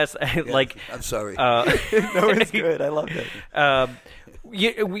 maybe I'll ask. Like, I'm sorry. No, it's good. I love it.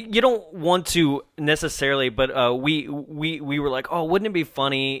 You don't want to necessarily, but we were like, oh, wouldn't it be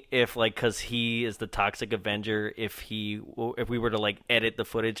funny if, like, because he is the Toxic Avenger, if we were to like edit the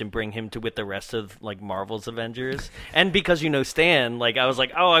footage and bring him with the rest of like Marvel's Avengers, and because Stan, like I was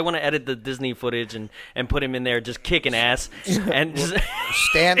like, oh, I want to edit the Disney footage and put him in there just kicking ass, and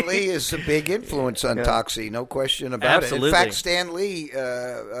Stan Lee is a big influence on Toxie, no question about Absolutely. it. In fact, Stan Lee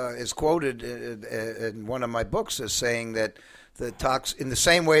is quoted in one of my books as saying that in the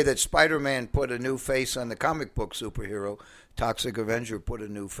same way that Spider-Man put a new face on the comic book superhero, Toxic Avenger put a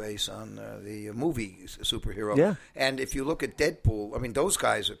new face on the movie superhero. Yeah. And if you look at Deadpool, I mean, those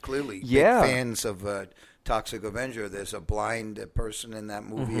guys are clearly big fans of Toxic Avenger. There's a blind person in that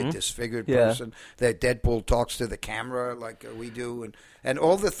movie, a disfigured person. That Deadpool talks to the camera like we do, and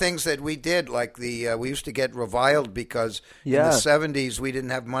all the things that we did, like we used to get reviled because in the 70s we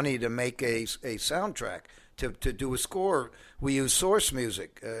didn't have money to make a soundtrack. To do a score, we use source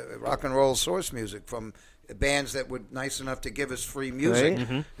music, rock and roll source music from bands that were nice enough to give us free music.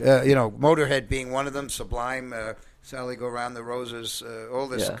 Right? Motorhead being one of them, Sublime, Sally Go Round the Roses, all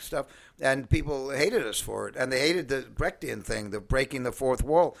this stuff. And people hated us for it. And they hated the Brechtian thing, the breaking the fourth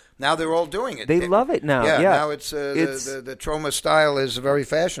wall. Now they're all doing it. They love it now. Yeah. Now it's the Troma style is very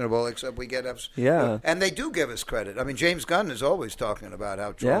fashionable, except we get up. Yeah. And they do give us credit. I mean, James Gunn is always talking about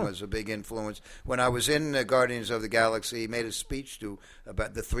how Troma is a big influence. When I was in Guardians of the Galaxy, he made a speech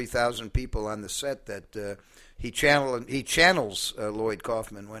about the 3,000 people on the set that he channels Lloyd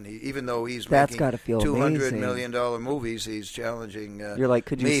Kaufman even though he's That's making gotta feel $200 amazing. million movies, he's challenging You're like,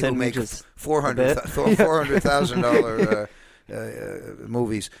 could you me send who me make just $400,000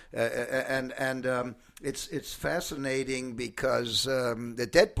 movies, and it's fascinating because the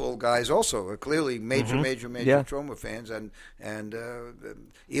Deadpool guys also are clearly major Troma fans, and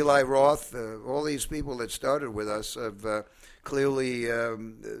Eli Roth, all these people that started with us have clearly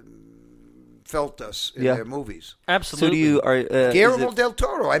felt us in their movies. Absolutely. So Guillermo del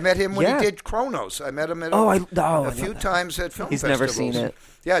Toro, I met him when he did Kronos. I met him at a few times at film He's festivals. never seen it.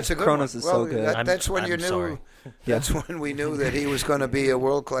 Yeah, it's a good Kronos one. is so good. That's when you I'm knew. sorry. That's when we knew that he was going to be a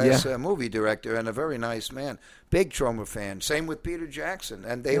world-class movie director and a very nice man. Big Troma fan. Same with Peter Jackson.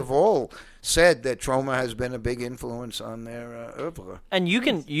 And they have all said that Troma has been a big influence on their oeuvre. And you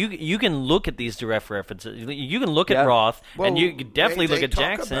can look at these direct references. You can look at Roth, and you can definitely look at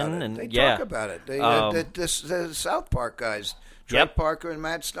Jackson. And they talk about it. The South Park guys, Drake Parker and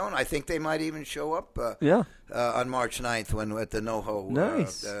Matt Stone, I think they might even show up on March 9th when at the NoHo.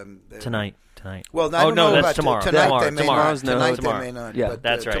 Nice. Tonight. Well, I don't know that's about tomorrow. Tonight they may Tomorrow's not. Tonight tomorrow. they may not. Yeah, but,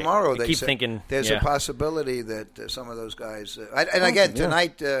 that's right. Tomorrow they keep say thinking there's a possibility that some of those guys. And again,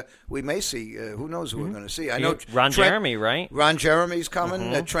 tonight we may see. Who knows who we're going to see? I know Ron Jeremy, right? Ron Jeremy's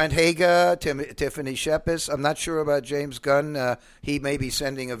coming. Trent Haga, Tiffany Shepis. I'm not sure about James Gunn. He may be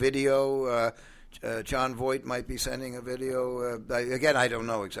sending a video. John Voight might be sending a video. Again, I don't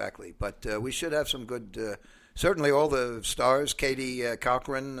know exactly, but we should have some good. Certainly, all the stars, Katie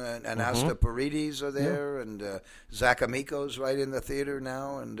Cochran and Asta Paredes are there, and Zach Amico's right in the theater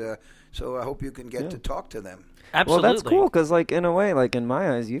now, and so I hope you can get to talk to them. Absolutely. Well, that's cool because, like, in a way, like in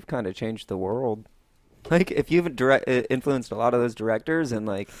my eyes, you've kind of changed the world. Like, if you've influenced a lot of those directors, and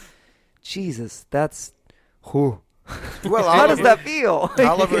like, Jesus, that's whew. Well, how does that feel?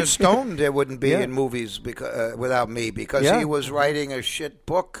 Oliver Stone wouldn't be in movies without me because he was writing a shit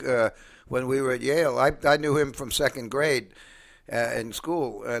book when we were at Yale. I knew him from second grade in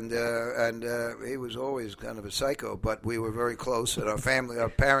school, and he was always kind of a psycho, but we were very close, and our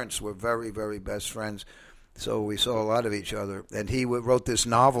parents were very, very best friends, so we saw a lot of each other. And he wrote this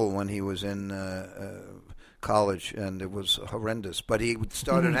novel when he was in college, and it was horrendous. But he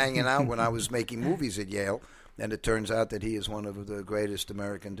started hanging out when I was making movies at Yale. And it turns out that he is one of the greatest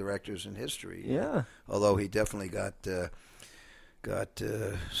American directors in history. Yeah. Although he definitely got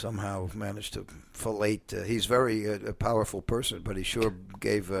somehow managed to fillet. He's a powerful person, but he sure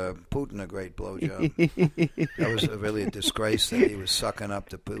gave Putin a great blowjob. That was really a disgrace that he was sucking up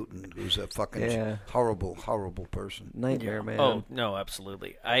to Putin, who's a fucking horrible, horrible person. Nightmare, man. Oh no,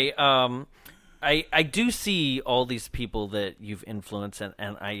 absolutely. I do see all these people that you've influenced,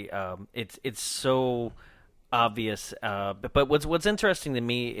 and it's so obvious, but what's interesting to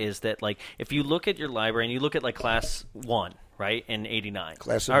me is that, like, if you look at your library and you look at like class 1, right, in 89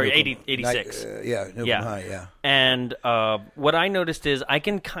 or 86, Newcomb High, and what I noticed is I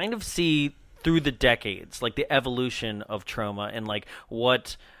can kind of see through the decades, like the evolution of Troma, and like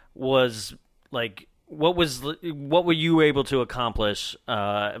what were you able to accomplish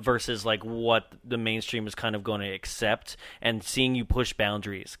versus like what the mainstream is kind of going to accept, and seeing you push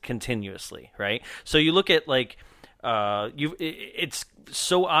boundaries continuously, right? So you look at like it's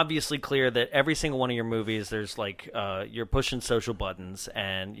so obviously clear that every single one of your movies, there's like you're pushing social buttons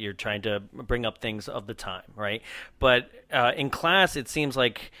and you're trying to bring up things of the time, right? But in class, it seems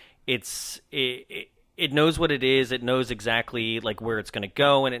like it knows what it is. It knows exactly like where it's going to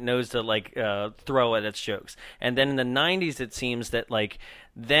go, and it knows to like throw at its jokes. And then in the 90s, it seems that like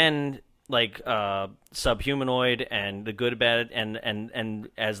then like Subhumanoid and The Good, Bad, and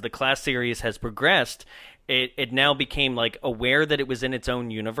as the Class series has progressed, it now became like aware that it was in its own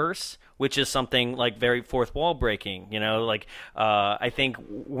universe, which is something like very fourth wall breaking. You know, like I think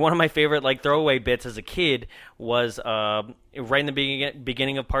one of my favorite like throwaway bits as a kid was right in the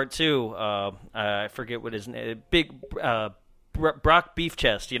beginning of part 2. I forget what his name. Brock beef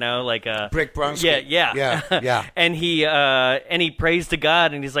chest, like Brick Bronski. Yeah. And he prays to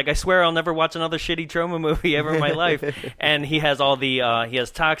God, and he's like, I swear I'll never watch another shitty Troma movie ever in my life. And he has all the he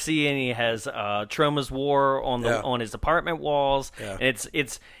has Toxie, and he has Troma's War on his apartment walls. Yeah.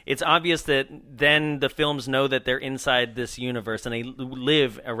 And it's obvious that then the films know that they're inside this universe, and they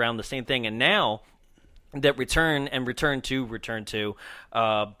live around the same thing. And now that Return to,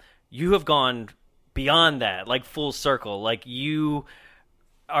 you have gone beyond that, like full circle. Like you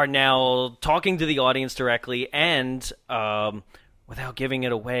are now talking to the audience directly, and without giving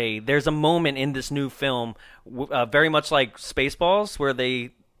it away, there's a moment in this new film, very much like Spaceballs, where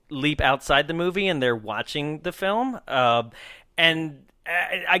they leap outside the movie and they're watching the film. And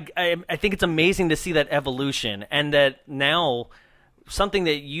I think it's amazing to see that evolution, and that now something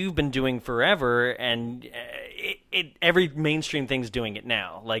that you've been doing forever, and every mainstream thing's doing it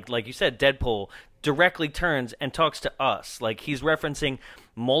now. Like you said, Deadpool directly turns and talks to us. Like, he's referencing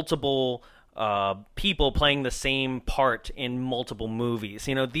multiple people playing the same part in multiple movies.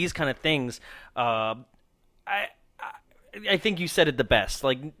 These kind of things. I think you said it the best.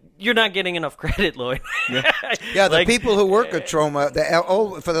 Like, you're not getting enough credit, Lloyd. Yeah, the people who work at Troma,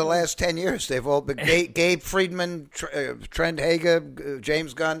 for the last 10 years, they've all been Gabe Friedman, Trent Hager,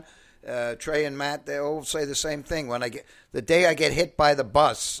 James Gunn, Trey and Matt. They all say the same thing. The day I get hit by the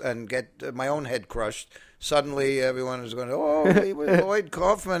bus and get my own head crushed, suddenly everyone is going, he was Lloyd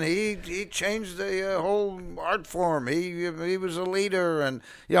Kaufman. He changed the whole art form. He was a leader. And,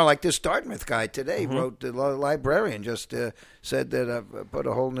 like this Dartmouth guy today wrote, the librarian just said that I've put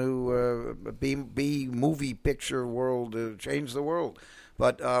a whole new B movie picture world, changed the world.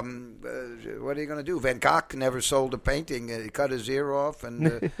 But what are you going to do? Van Gogh never sold a painting. He cut his ear off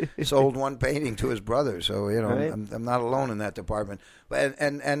and sold one painting to his brother. So, right. I'm not alone in that department.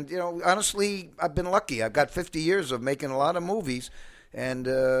 And honestly, I've been lucky. I've got 50 years of making a lot of movies. And,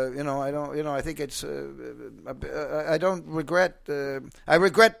 I think it's, I don't regret, I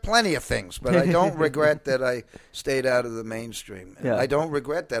regret plenty of things, but I don't regret that I stayed out of the mainstream. Yeah. I don't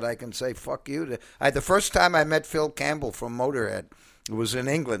regret that I can say, fuck you. The first time I met Phil Campbell from Motorhead, it was in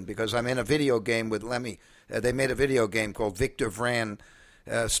England, because I'm in a video game with Lemmy. They made a video game called Victor Vran,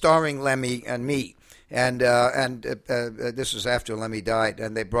 starring Lemmy and me. And this was after Lemmy died,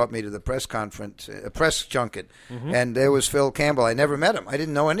 and they brought me to the press conference, press junket, and there was Phil Campbell. I never met him. I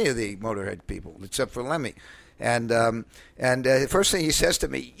didn't know any of the Motorhead people except for Lemmy. And the first thing he says to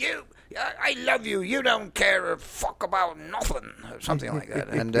me, I love you. You don't care a fuck about nothing, or something like that.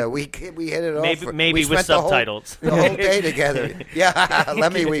 And we hit it off. Maybe with subtitles. The whole day together. Yeah,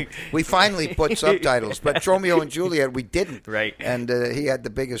 Lemmy. We finally put subtitles, but Romeo and Juliet we didn't. Right. And he had the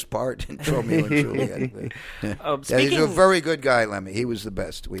biggest part in Romeo and Juliet. He's a very good guy, Lemmy. He was the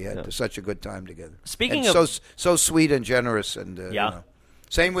best. We had such a good time together. Speaking and of so sweet and generous, and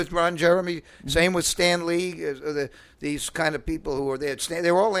Same with Ron Jeremy. Same with Stan Lee. These kind of people who were there.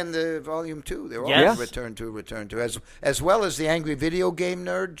 They were all in the Volume 2. They were all in Return to, as well as the angry video game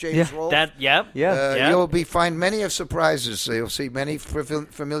nerd, James Rolfe. You'll find many of surprises. You'll see many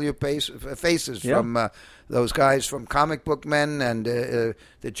familiar faces from those guys from Comic Book Men and the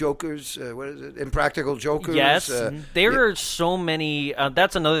Jokers. What is it? Impractical Jokers. Yes, there are so many.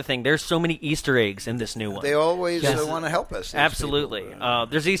 That's another thing. There's so many Easter eggs in this new one. They always want to help us. Absolutely.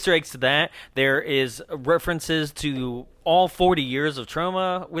 There's Easter eggs to that. There is references to all 40 years of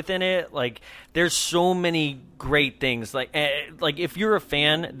Troma within it. Like, there's so many great things. Like if you're a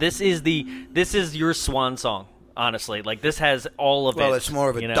fan, this is your swan song. Honestly, like, this has all of it. Well, it's more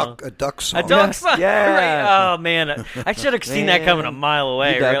of a duck song. A duck song. Yeah. Right. Oh man, I should have seen that coming a mile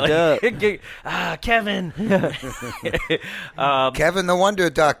away. Really. Kevin. Kevin the Wonder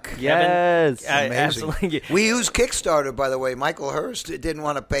Duck. Yes. Amazing. Absolutely. We used Kickstarter, by the way. Michael Hurst didn't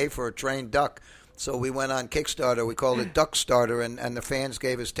want to pay for a trained duck, so we went on Kickstarter. We called it Duck Starter, and the fans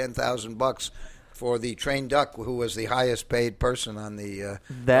gave us $10,000 for the trained duck, who was the highest paid person on the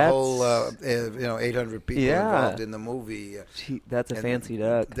whole 800 people involved in the movie. That's a fancy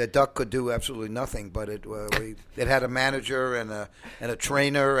duck. The duck could do absolutely nothing, but it had a manager and a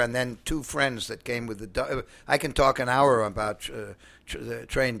trainer, and then two friends that came with the duck. I can talk an hour about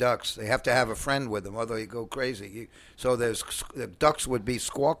trained ducks. They have to have a friend with them, otherwise you go crazy. So the ducks would be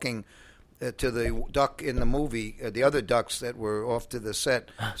squawking to the duck in the movie, the other ducks that were off to the set.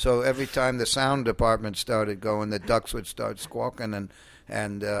 So every time the sound department started going, the ducks would start squawking,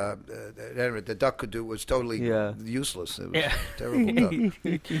 and the duck could do was totally useless. It was a terrible duck.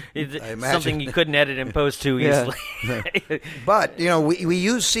 It's something you couldn't edit and post too easily. But we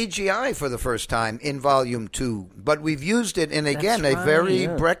used CGI for the first time in Volume 2, but we've used it in a very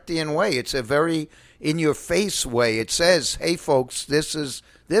Brechtian way. It's a very in your face way. It says, "Hey, folks, this is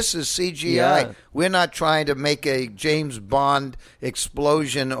CGI. Yeah. We're not trying to make a James Bond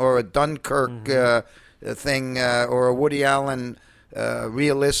explosion or a Dunkirk thing or a Woody Allen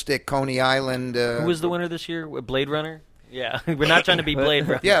realistic Coney Island." Who was the winner this year? Blade Runner? Yeah, we're not trying to be Blade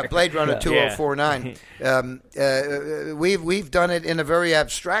Runner. Yeah, Blade Runner 2049. We've done it in a very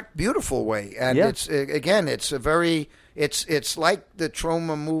abstract, beautiful way, and it's it's a very it's like the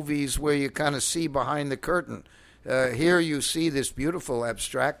Troma movies where you kind of see behind the curtain. Here you see this beautiful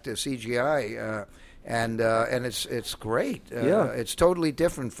abstract CGI, and it's great. It's totally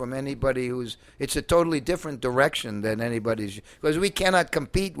different from anybody who's. It's a totally different direction than anybody's, because we cannot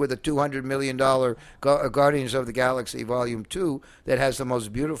compete with a $200 million Guardians of the Galaxy Volume 2 that has the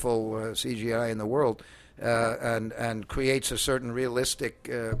most beautiful CGI in the world, and creates a certain realistic.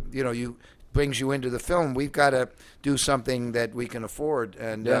 Brings you into the film. We've got to do something that we can afford,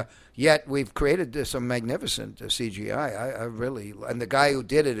 and yet we've created some magnificent CGI. I really, and the guy who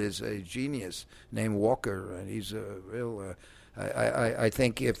did it is a genius named Walker, and he's a real. I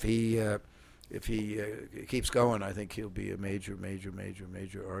think if he keeps going, I think he'll be a major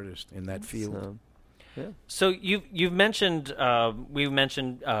artist in that field. So you've mentioned we've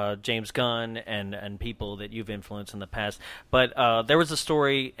mentioned James Gunn and people that you've influenced in the past, but there was a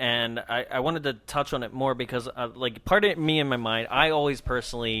story, and I wanted to touch on it more because like part of me in my mind, I always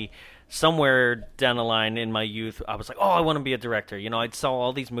personally, somewhere down the line in my youth, I was like, oh, I want to be a director. You know, I saw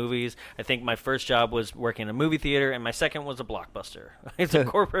all these movies. I think my first job was working in a movie theater, and my second was a Blockbuster. It's a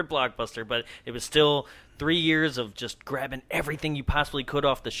corporate Blockbuster, but it was still 3 years of just grabbing everything you possibly could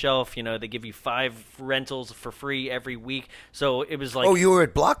off the shelf. You know, they give you 5 rentals for free every week. So it was like... Oh, you were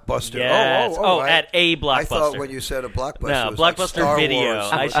at Blockbuster. Yes. At a Blockbuster. I thought when you said a Blockbuster, no, it was Blockbuster like Star Video. Wars.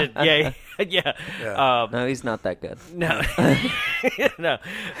 I should... Yeah. No, he's not that good. No.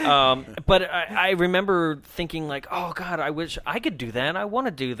 No. But I remember thinking like, oh, God, I wish I could do that. I want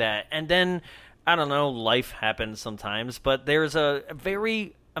to do that. And then, I don't know, life happens sometimes. But there's a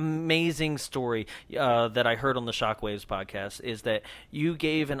very amazing story that I heard on the Shockwaves podcast, is that you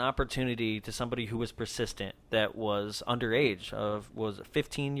gave an opportunity to somebody who was persistent, that was underage, was a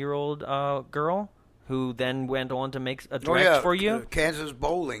 15-year-old girl, who then went on to make a direct for you? Kansas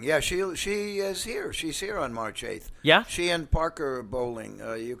Bowling. Yeah, she is here. She's here on March 8th. Yeah? She and Parker Bowling.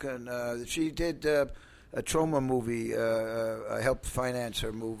 She did a Troma movie. I helped finance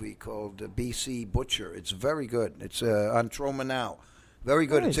her movie called BC Butcher. It's very good. It's on Troma Now. Very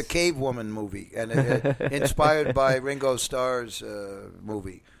good. Nice. It's a cave woman movie, and inspired by Ringo Starr's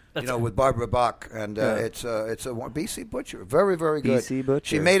movie. With Barbara Bach, and it's a BC Butcher. Very, very good. BC Butcher.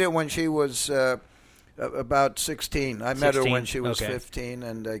 She made it when she was about 16. I met her when she was 15,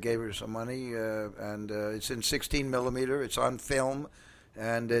 and I gave her some money. And it's in 16 millimeter. It's on film,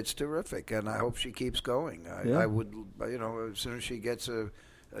 and it's terrific. And I hope she keeps going. I would, as soon as she gets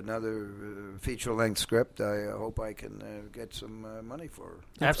another feature-length script, I hope I can get some money for her.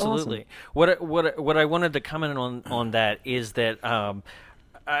 That's Absolutely. awesome. What I wanted to comment on that is that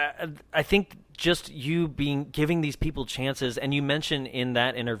I think just you giving these people chances, and you mentioned in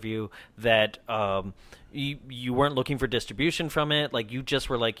that interview that you weren't looking for distribution from it. Like, you just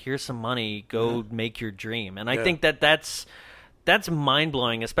were like, here's some money, go make your dream. And I think that's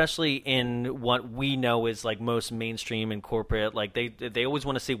mind-blowing, especially in what we know is like most mainstream and corporate. Like, they always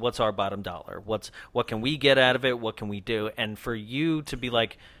want to see what's our bottom dollar, what can we get out of it, what can we do. And for you to be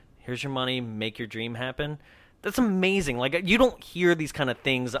like, here's your money, make your dream happen, that's amazing. Like, you don't hear these kind of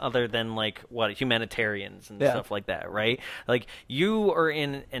things other than like humanitarians and stuff like that, right? Like, you are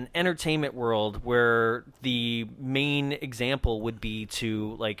in an entertainment world where the main example would be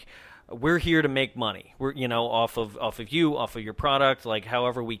to like, we're here to make money. We're off of you, off of your product, like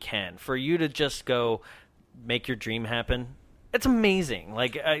however we can. For you to just go make your dream happen, it's amazing.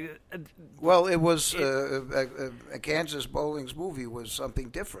 Like, well, it was a Kansas Bowling's movie was something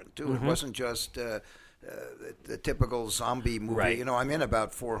different too. Mm-hmm. It wasn't just the typical zombie movie. Right. I'm in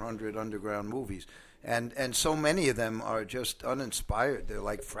about 400 underground movies, and so many of them are just uninspired. They're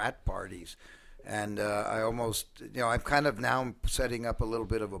like frat parties. And I almost, I'm kind of now setting up a little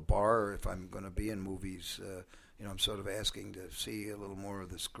bit of a bar if I'm going to be in movies. I'm sort of asking to see a little more of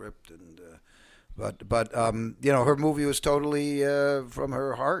the script, and but her movie was totally from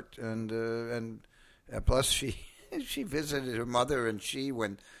her heart, and plus she visited her mother, and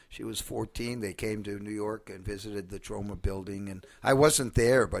when she was 14, they came to New York and visited the Troma building, and I wasn't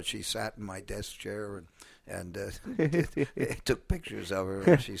there, but she sat in my desk chair, and And took pictures of her,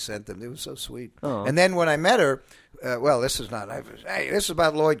 and she sent them. It was so sweet. Aw. And then when I met her, this is not. This is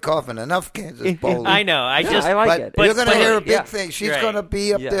about Lloyd Kaufman. Enough Kansas Bowling. I know. I like but it. you're going to but- hear a big yeah. thing. She's Right. going to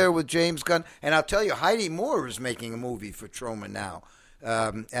be up Yeah. there with James Gunn. And I'll tell you, Heidi Moore is making a movie for Truman now,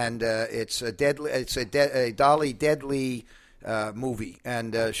 and it's a deadly. It's a Dolly Deadly movie,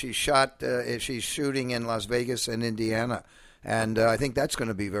 and she's shooting in Las Vegas and Indiana. And I think that's going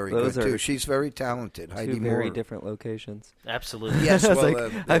to be very Those good are too. She's very talented, Heidi Two Moore. very different locations. Absolutely. Yes, I was well,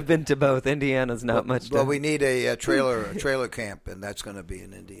 like, I've been to both. Indiana's not much. Well, we need a trailer camp, and that's going to be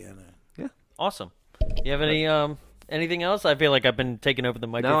in Indiana. Awesome. You have any anything else? I feel like I've been taking over the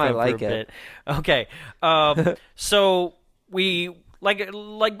microphone I like for a it. bit. Okay. So we like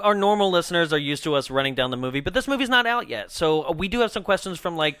our normal listeners are used to us running down the movie, but this movie's not out yet. So we do have some questions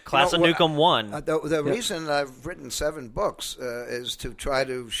from like Class of Newcomb 1. The reason I've written 7 books is to try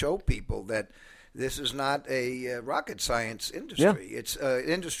to show people that this is not a rocket science industry. It's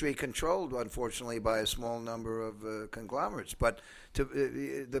industry controlled, unfortunately, by a small number of conglomerates. But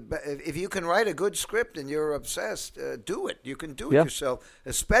if you can write a good script and you're obsessed, do it. You can do it yourself,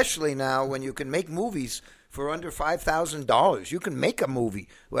 especially now when you can make movies for under $5,000. You can make a movie.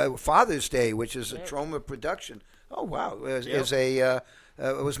 Father's Day, which is a Troma production. Oh wow! It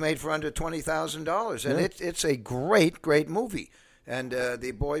was made for under $20,000, and it's a great movie. And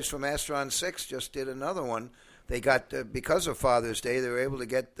the boys from Astron 6 just did another one. They got because of Father's Day, they were able to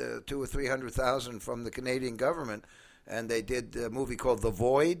get $200,000 or $300,000 from the Canadian government. And they did a movie called The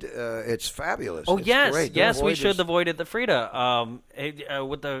Void. It's fabulous. Oh, it's yes. great. Yes, The we Void showed is- The Void at the Frida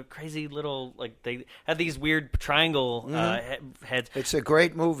with the crazy little, like, they had these weird triangle heads. It's a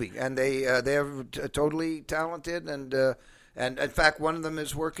great movie, and they're totally talented, and in fact, one of them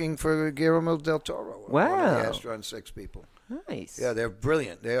is working for Guillermo del Toro. One of Wow. the Astron 6 people. Nice. Yeah, they're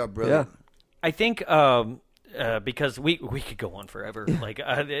brilliant. They are brilliant. I think because we could go on forever. like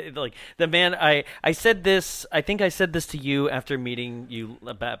the man. I said this. I think I said this to you after meeting you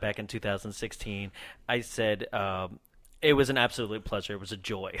back in 2016. I said it was an absolute pleasure. It was a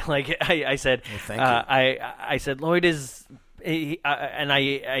joy. Like I said. Well, thank you. I said Lloyd is. And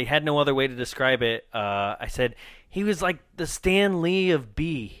I had no other way to describe it. I said he was like the Stan Lee of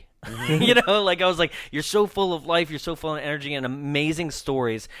B. You know, like I was like, you're so full of life, you're so full of energy and amazing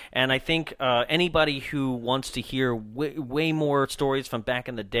stories. And I think anybody who wants to hear way more stories from back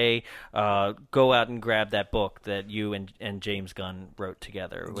in the day, go out and grab that book that you and James Gunn wrote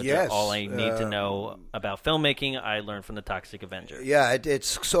together. Which Yes, is all I need to know about filmmaking, I learned from The Toxic Avenger. Yeah,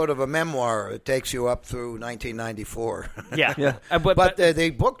 it's sort of a memoir. It takes you up through 1994. Yeah. But the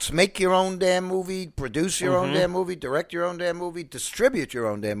books, make your own damn movie, produce your own damn movie, direct your own damn movie, distribute your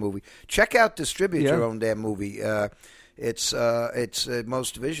own damn movie. Check out Distribute Your Own Damn Movie. It's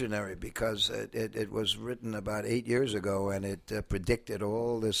most visionary because it was written about 8 years ago, and it predicted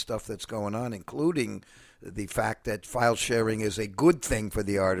all this stuff that's going on, including the fact that file sharing is a good thing for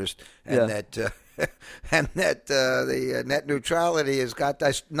the artist, and that the net neutrality has got.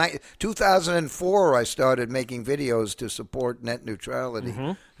 2004, I started making videos to support net neutrality,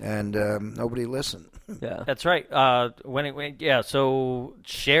 and nobody listened. Yeah. That's right. So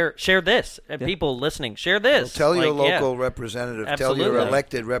share this. People listening, share this. Tell your Like, local representative, Absolutely. tell your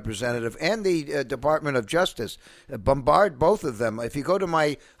elected representative, and the Department of Justice. Bombard both of them. If you go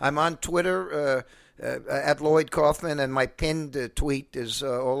to I'm on Twitter at Lloyd Kaufman, and my pinned tweet is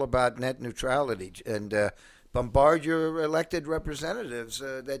all about net neutrality. And bombard your elected representatives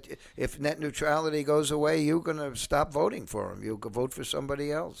that if net neutrality goes away, you're going to stop voting for them. You'll go vote for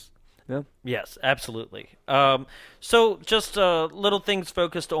somebody else. Yeah. Yes, absolutely. So just little things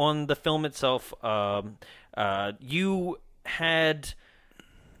focused on the film itself. You had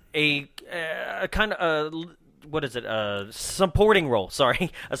a kind of what is it? Supporting role.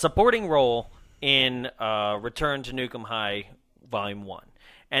 Sorry, a supporting role in Return to Nukem High Volume 1.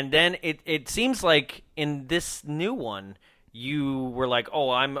 And then it seems like in this new one, you were like,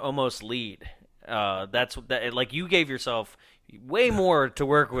 oh, I'm almost lead. Like you gave yourself way more to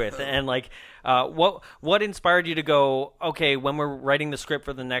work with, and like what inspired you to go, okay, when we're writing the script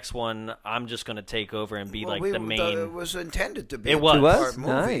for the next one, I'm just going to take over and be the main. It was intended to be It a was. two-part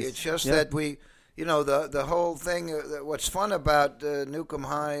movie. Nice. It's just that we, the whole thing. What's fun about Nukem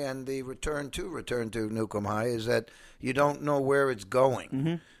High and the Return to Nukem High is that you don't know where it's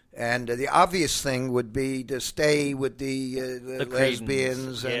going. And the obvious thing would be to stay with the Cretans.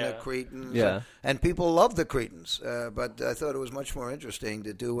 lesbians and Yeah. the Cretans. Yeah. And people love the Cretans. But I thought it was much more interesting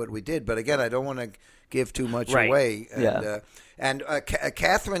to do what we did. But again, I don't want to give too much Right. away. Yeah. And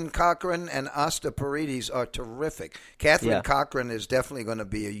Catherine Cochran and Asta Paredes are terrific. Catherine Yeah. Cochran is definitely going to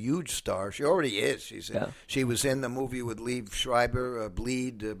be a huge star. She already is. She was in the movie with Liev Schreiber,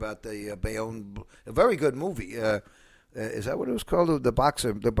 Bleed, about the Bayonne. A very good movie. Is that what it was called? The boxer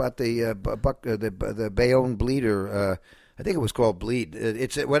about the Bayonne Bleeder. I think it was called Bleed.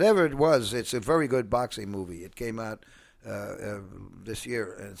 It's whatever it was. It's a very good boxing movie. It came out this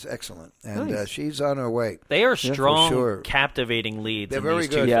year, and it's excellent. And Nice. She's on her way. They are strong, sure. captivating leads They're in very these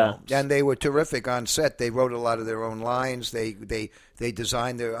good, two Yeah. films. and they were terrific on set. They wrote a lot of their own lines. They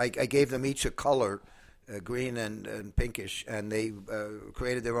designed their. I gave them each a color. Green and pinkish, and they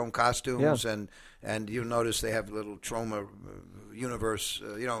created their own costumes, Yeah. and you notice they have a little trauma universe,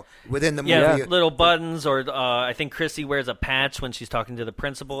 within the movie. Yeah, little buttons, or I think Chrissy wears a patch when she's talking to the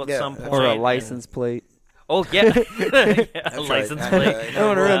principal at Yeah, some that's point. Or a and- license plate. Oh, yeah. Yeah, a right. license And, plate. I don't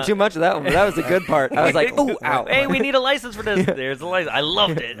want to ruin too much of that one, but that was the good part. I was like, oh, ow. Hey, we need a license for this. There's a license. I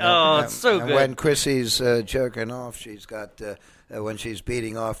loved it. Oh, it's so and good. when Chrissy's jerking off, she's got when she's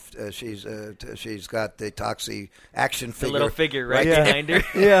beating off, she's got the Toxie action the figure, little figure right Yeah. behind her.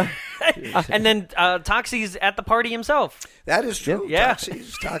 Yeah. And then Toxie's at the party himself. That is true. Yeah.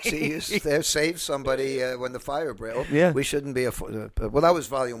 Toxie is there, saved somebody when the fire broke. Yeah. We shouldn't be well, that was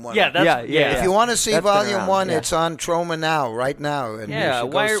volume 1. Yeah, that's Yeah. If you want to see That's been volume around, 1, yeah. it's on Troma now, right now. And Yeah, you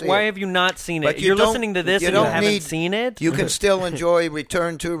should go see why it. have you not seen it? But you You're don't- listening to this you and you don't haven't need- seen it? You can still enjoy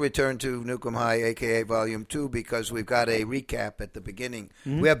Return to Nukem High, a.k.a. Volume 2, because we've got a recap at the beginning.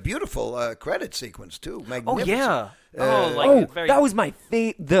 We have beautiful credit sequence, too. Oh, Magnificent. yeah. Oh, very, that was my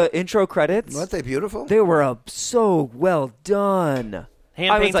the intro credits. Weren't they beautiful? They were so well done.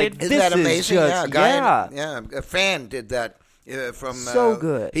 I was like, Hand-painted? this Isn't that is amazing? just, A fan did that from. So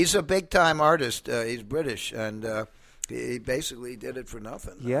good. He's a big time artist. He's British, and he basically did it for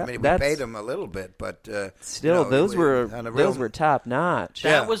nothing. Yeah, I mean, we that's- paid him a little bit, but Still, those were on a real- top notch. That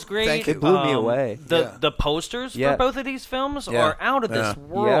Yeah, was great. thank you. It blew me away. The Yeah. posters Yeah. for both of these films Yeah. are out of this Yeah.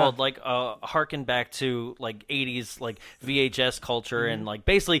 world. Like harken back to like 80s like VHS culture and like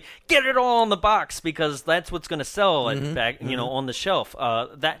basically get it all on the box because that's what's going to sell it back on the shelf.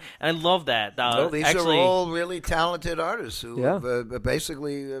 That I love that. Well, these actually, are all really talented artists who Yeah.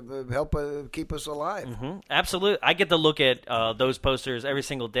 basically help keep us alive. absolutely. I get to look at those posters every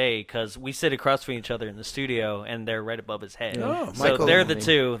single day because we sit across from each other in the studio and they're right above his head. Oh, so Michael- they're the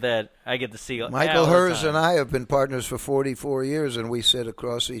two that I get to see. Michael all the Hers time. and I have been partners for 44 years, and we sit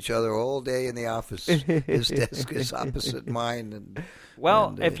across each other all day in the office. His desk is opposite mine. And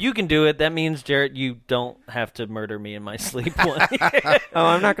Well, if you can do it, that means, Jarrett, you don't have to murder me in my sleep. Oh,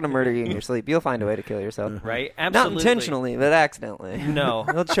 I'm not going to murder you in your sleep. You'll find a way to kill yourself. Right? Not Absolutely. intentionally, but accidentally. No.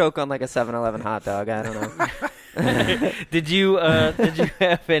 You'll choke on like a 7-Eleven hot dog. I don't know. Did you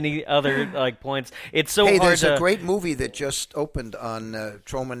have any other like points? It's so hey, hard there's to a great movie that just opened on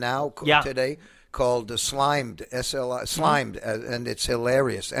Troma Now Yeah. today called Slimed, S-L-I, Slimed, and it's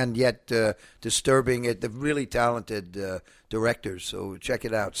hilarious and yet disturbing. The really talented directors, so check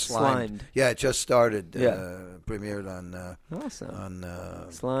it out. Slimed. Yeah, it just started. Yeah. Premiered on Awesome.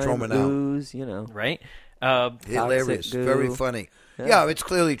 Troma Slime, Now. booze, right. Hilarious, Toxic very Goo. funny. Yeah. Yeah, it's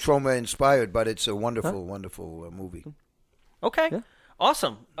clearly Troma inspired, but it's a wonderful, wonderful movie. Okay. Yeah.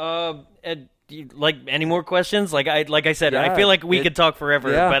 Awesome. Like any more questions? Like I said, Yeah, I feel like we could talk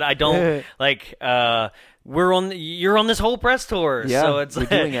forever, yeah. but I don't like. You're on this whole press tour, Yeah, so it's we're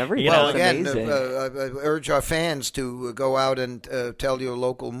doing everything. you Well, know, That's again, amazing. I urge our fans to go out and tell your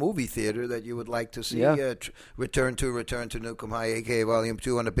local movie theater that you would like to see Yeah. Return to Nukem High, a.k.a. Volume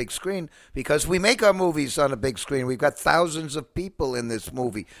 2 on a big screen, because we make our movies on a big screen. We've got thousands of people in this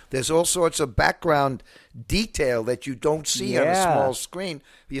movie. There's all sorts of background detail that you don't see on a Yeah. small screen.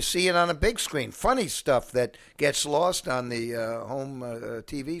 You see it on a big screen. Funny stuff that gets lost on the home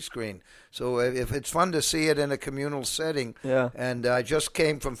TV screen. So if it's fun to see it in a communal setting. Yeah. And I just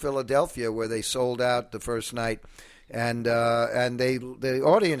came from Philadelphia where they sold out the first night. And the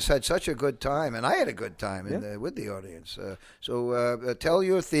audience had such a good time, and I had a good time with the audience. So tell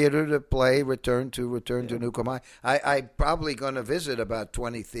your theater to play Return to Nukem High. I'm probably going to visit about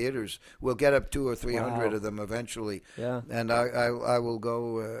 20 theaters. We'll get up 200 or 300 Wow. of them eventually. Yeah. And I will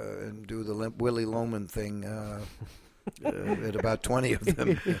go and do the Willie Loman thing. at about 20 of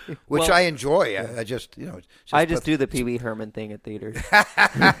them, which I enjoy. I just, I just do the Pee Wee Herman thing at theaters.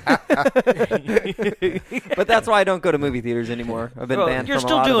 But that's why I don't go to movie theaters anymore. I've been banned You're from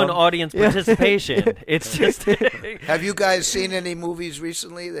still a lot doing of them. audience participation. It's just. Have you guys seen any movies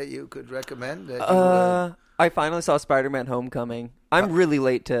recently that you could recommend? That you, I finally saw Spider-Man: Homecoming. I'm really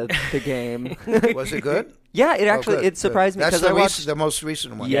late to the game. was it good? Yeah, it actually good, it surprised me That's because I watched the most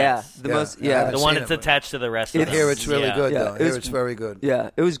recent one. Yeah, Yes. the Yeah. most I yeah. haven't The one seen that's it, but attached to the rest of I them. hear it's really good, Yeah, though. I it hear was- it's very good. Yeah,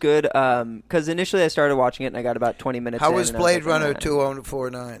 it was good. Because initially I started watching it and I got about 20 minutes. How in was and I Blade like, Runner "Nah."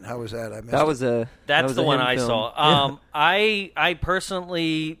 2049? How was that? I missed That it. was a. That's that was the a one him I film. saw. I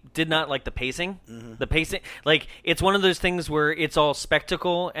personally did not like the pacing. Mm-hmm. The pacing, like, it's one of those things where it's all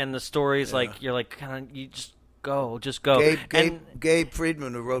spectacle and the story's like you're like kind of you just go. Gabe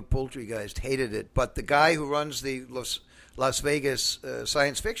Friedman, who wrote Poultrygeist, hated it. But the guy who runs the Las Vegas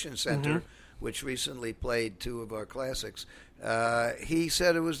Science Fiction Center, which recently played two of our classics, he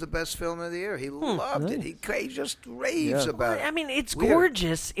said it was the best film of the year. He loved it. He just raves about it. I mean, it's Weird.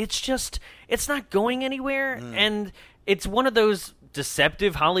 gorgeous. It's just it's not going anywhere, Mm. and it's one of those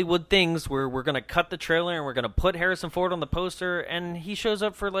deceptive Hollywood things where we're going to cut the trailer and we're going to put Harrison Ford on the poster, and he shows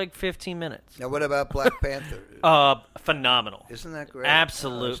up for like 15 minutes. Now, what about Black Panther? Phenomenal. Isn't that great?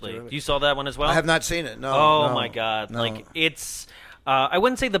 Absolutely. Oh, that's You saw that one as well? I have not seen it. No. Oh no, my God! no. Like it's. I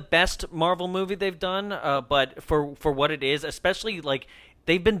wouldn't say the best Marvel movie they've done, but for what it is, especially like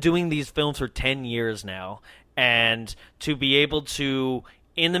they've been doing these films for 10 years now, and to be able to,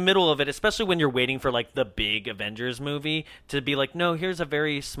 in the middle of it, especially when you're waiting for like the big Avengers movie, to be like, no, here's a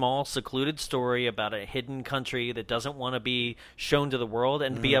very small, secluded story about a hidden country that doesn't want to be shown to the world,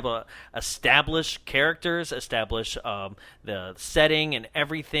 and to be able to establish characters, establish the setting and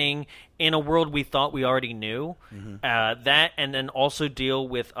everything in a world we thought we already knew. That, and then also deal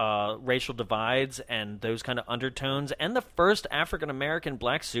with racial divides and those kind of undertones, and the first African American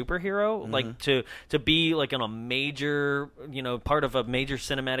black superhero, like to be like in a major, part of a major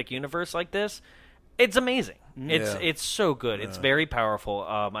cinematic universe like this. It's amazing. It's so good. It's very powerful.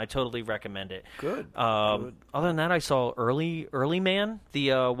 I totally recommend it. Good. Other than that, I saw Early Man,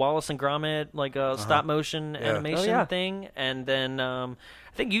 the Wallace and Gromit stop motion animation thing, and then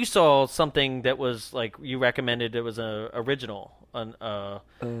I think you saw something that was like you recommended. It was a original.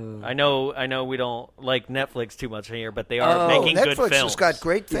 I know we don't like Netflix too much here, but they are making Netflix good films. has got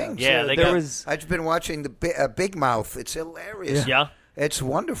great things. Yeah, they got. I've been watching the Big Mouth. It's hilarious. Yeah. It's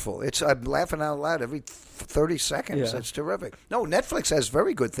wonderful. I'm laughing out loud every 30 seconds. Yeah. It's terrific. No, Netflix has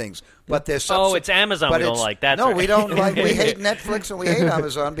very good things, but there's it's Amazon we don't like. That's no, right. we don't like. We hate Netflix and we hate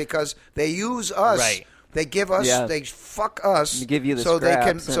Amazon because they use us. Right. They give us. Yeah. They fuck us. They give you the so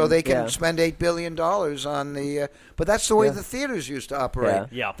they can yeah. spend $8 billion on the. But that's the way the theaters used to operate.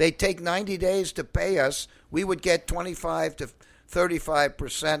 Yeah. They take 90 days to pay us. We would get 25 to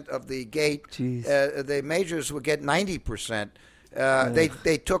 35% of the gate. The majors would get 90%.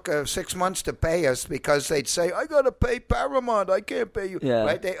 They took 6 months to pay us because they'd say, "I got to pay Paramount. I can't pay you." Yeah.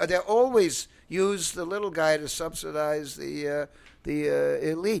 Right? They always use the little guy to subsidize the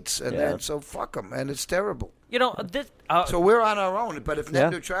elites, and then so fuck them, and it's terrible. This. So we're on our own. But if net Yeah.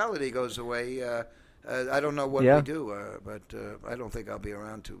 neutrality goes away, I don't know what we do. But I don't think I'll be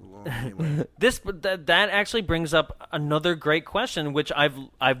around too long anyway. That actually brings up another great question, which I've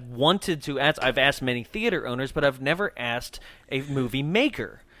wanted to ask. I've asked many theater owners, but I've never asked a movie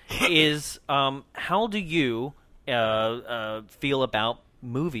maker. Is how do you feel about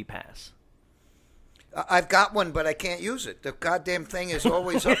MoviePass? I've got one, but I can't use it. The goddamn thing is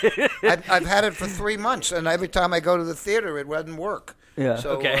always up. I've had it for 3 months, and every time I go to the theater, it doesn't work. Yeah.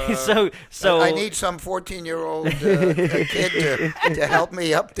 So, Okay, so I need some 14-year-old kid to help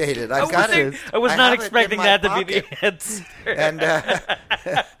me update it. I've got it. I was I not have it in expecting my that to be pocket. the answer. And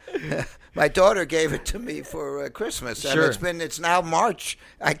my daughter gave it to me for Christmas, and Sure. it's now March.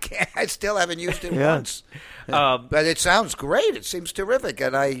 I still haven't used it Yeah. once. But it sounds great. It seems terrific.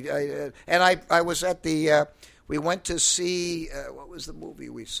 And I was at the. We went to see what was the movie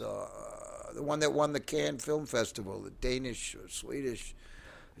we saw? The one that won the Cannes Film Festival, the Danish or Swedish.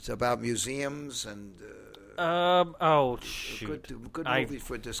 It's about museums and. Shoot. Good movie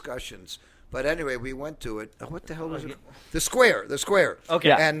for discussions. But anyway, we went to it. What the hell was it? The Square. Okay.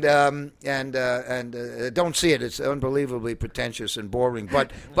 Yeah. And don't see it. It's unbelievably pretentious and boring.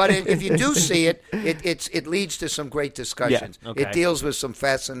 But if you do see it, it leads to some great discussions. Yeah. Okay. It deals with some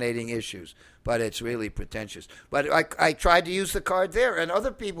fascinating issues. but it's really pretentious. But I tried to use the card there, and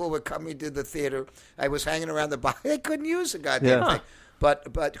other people were coming to the theater. I was hanging around the bar. They couldn't use the goddamn thing.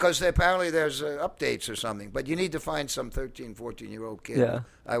 But because apparently there's updates or something. But you need to find some 13, 14-year-old kid. Yeah.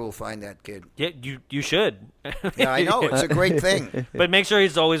 I will find that kid. Yeah, you should. Yeah, I know. It's a great thing. But make sure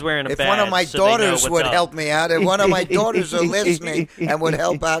he's always wearing a If badge. one of my so they know daughters what's would up. help me out, if one of my daughters are listening and would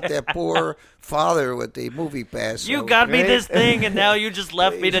help out their poor father with the movie pass. You so- got me Right? this thing, and now you just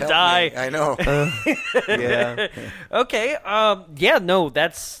left me Please to help die. me. I know. Yeah. Okay. Yeah. No.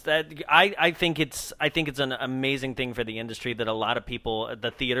 That's that. I think it's an amazing thing for the industry that a lot of people, the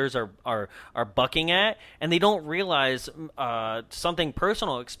theaters are bucking at, and they don't realize something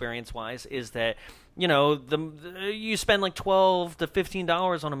personal experience wise is that. You know, you spend like $12 to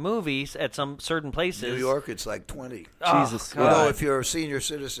 $15 on a movie at some certain places. New York, it's like 20. Jesus. God. Although if you're a senior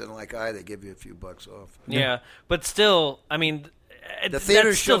citizen like they give you a few bucks off. Yeah, but still, I mean, The theaters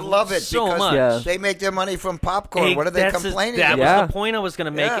that's still should love it so because much. Yeah. they make their money from popcorn. What are they That's complaining That about? was the point I was going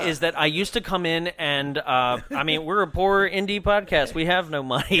to make. Yeah. Is that I used to come in and I mean we're a poor indie podcast. We have no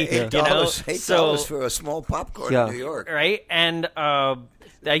money. $8, You know? $8 for a small popcorn Yeah. in New York. Right? And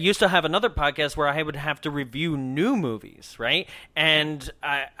I used to have another podcast where I would have to review new movies, right? And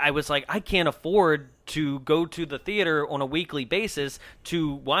I was like, I can't afford to go to the theater on a weekly basis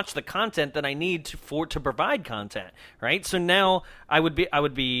to watch the content that I need to provide content, right? So now I would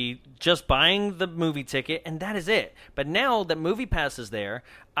be just buying the movie ticket and that is it. But now that MoviePass is there,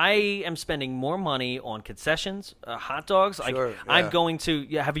 I am spending more money on concessions, hot dogs. Sure, Like I'm yeah. going to.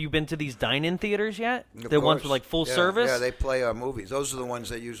 Have you been to these dine-in theaters yet? Of The ones course. with like full Yeah, service. Yeah, they play our movies. Those are the ones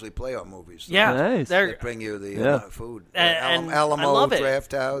that usually play our movies. Yeah, Nice. They they're bring you the Yeah. food. And Alamo I love it.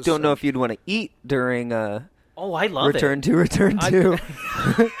 Draft House. Don't know if you'd want to eat during oh, I love Return it. to.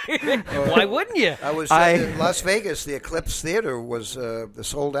 Why wouldn't you? I was in Las Vegas. The Eclipse Theater was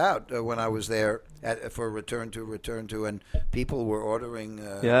sold out when I was there for Return to, and people were ordering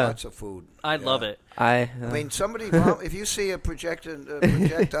lots of food. I love it. I mean, if you see a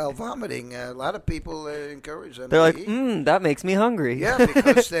projectile vomiting, a lot of people encourage them. they're to like, eat. that makes me hungry. Yeah,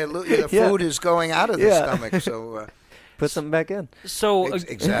 because the Yeah. food is going out of the Yeah. stomach. So Put something back in. So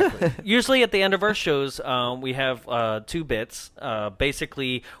exactly. usually at the end of our shows, we have two bits.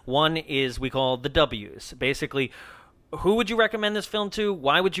 Basically, one is we call the W's. Basically, who would you recommend this film to?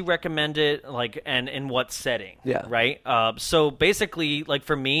 Why would you recommend it? Like, and in what setting? Yeah. Right. So basically, like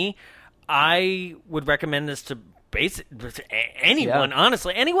for me, I would recommend this to anyone. Yeah.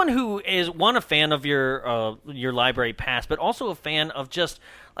 Honestly, anyone who is a fan of your library pass, but also a fan of just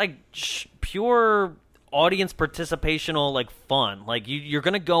like pure audience participational like fun. Like you're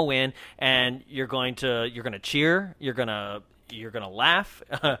gonna go in and you're gonna cheer, you're gonna laugh,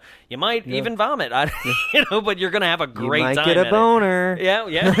 you might even vomit, but you're gonna have a great you might time get a at it. boner.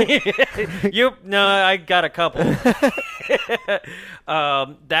 Yeah. No, I got a couple.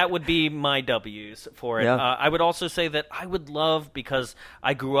 That would be my W's for it. Yeah. I would also say that I would love, because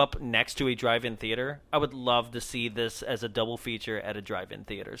I grew up next to a drive-in theater, I would love to see this as a double feature at a drive-in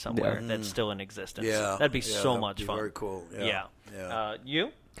theater somewhere that's still in existence. Yeah, that'd be so that'd much be fun. very cool. Yeah. Yeah.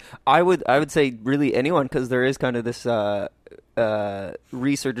 You? I would say really anyone, because there is kind of this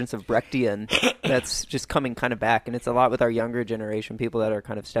resurgence of Brechtian that's just coming kind of back, and it's a lot with our younger generation, people that are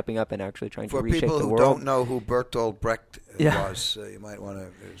kind of stepping up and actually trying For to reshape people the who world. don't know who Bertolt Brecht Yeah. was, you might want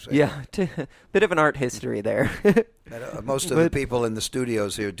to say. Yeah, bit of an art history there. Most of the people in the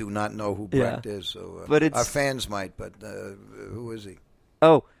studios here do not know who Yeah. Brecht is. So, But it's- our fans might. But who is he?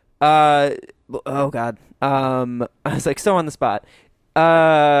 oh God. I was like so on the spot.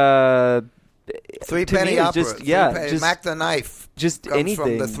 Three to Penny me, it's Opera. just- yeah, Three Penny- just- Mac the Knife. just comes anything.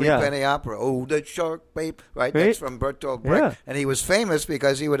 from the Three yeah. Penny Opera. Oh, the shark, babe. Right? Right. That's from Bertolt Brecht. Yeah. And he was famous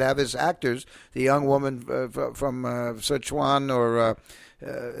because he would have his actors, the young woman from Sichuan, or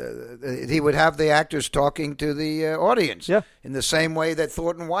he would have the actors talking to the audience. Yeah. In the same way that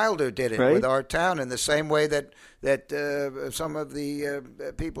Thornton Wilder did it Right. with Our Town, in the same way that some of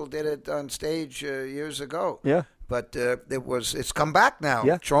the people did it on stage years ago. Yeah. But it's come back now.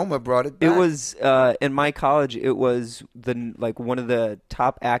 Yeah. Troma brought it back. It was in my college. It was one of the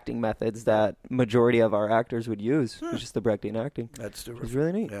top acting methods that majority of our actors would use. It was just the Brechtian acting. That's It was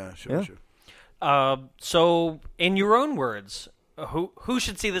really neat. Yeah, sure. So, in your own words, who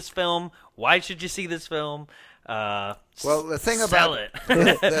should see this film? Why should you see this film? Well, the thing sell about it.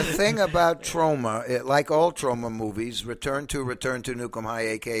 the thing about Troma, like all Troma movies, Return to Nukem High,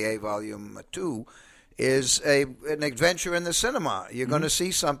 a.k.a. Volume 2, is an adventure in the cinema. You're going to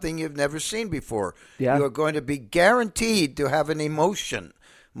see something you've never seen before. Yeah. You're going to be guaranteed to have an emotion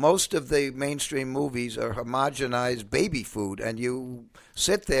most of the mainstream movies are homogenized baby food, and you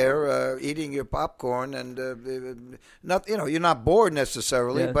sit there eating your popcorn, and you're not bored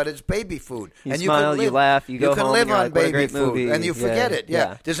necessarily, but it's baby food. You and smile, you laugh, you go can home, live and you're on like, what a baby great food, movie. and you forget it.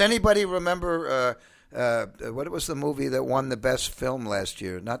 Yeah. Does anybody remember? What was the movie that won the best film last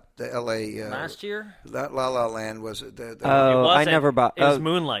year? Not the L.A. Last year? Not La La Land, was it? It I wasn't. never bought. It was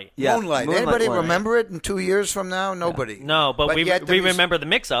Moonlight. Yeah, Moonlight. Anybody remember it in 2 years from now? Nobody. No, but we yet there was- remember the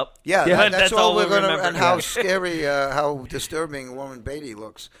mix-up. Yeah, that's all we're going to. remember. And how scary, how disturbing Warren Beatty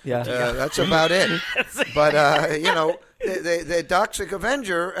looks. Yeah. That's about it. But the Toxic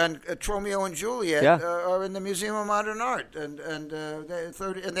Avenger and Romeo and Juliet are in the Museum of Modern Art, and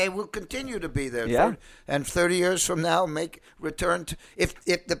they will continue to be there. Yeah. And 30 years from now, return to if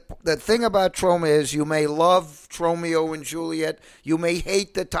the thing about Troma is you may love Romeo and Juliet, you may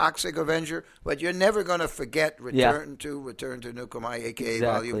hate the Toxic Avenger, but you're never going to forget Return to Nukamai, aka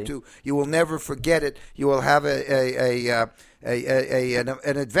Volume 2. You will never forget it. You will have an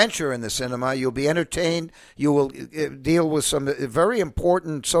adventure in the cinema. You'll be entertained. You will deal with some very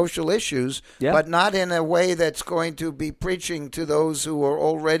important social issues, but not in a way that's going to be preaching to those who are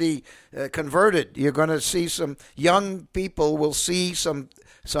already converted. You're going to see some young people will see some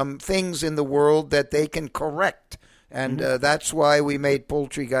things in the world that they can correct. And that's why we made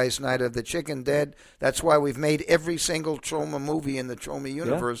Poultrygeist Night of the Chicken Dead. That's why we've made every single Troma movie in the Troma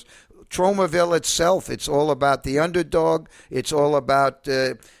universe. Tromaville itself, it's all about the underdog. It's all about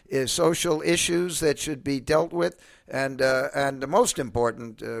social issues that should be dealt with. And the most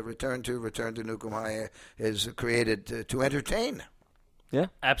important, Return to Nukamai is created to entertain. Yeah,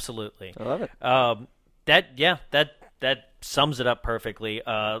 absolutely. I love it. That sums it up perfectly.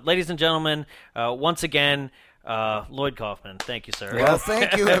 Ladies and gentlemen, once again, Lloyd Kaufman, thank you, sir. Well,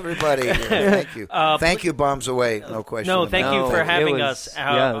 thank you, everybody. Thank you. Thank you, Bombs Away. No question. No, thank you for having us.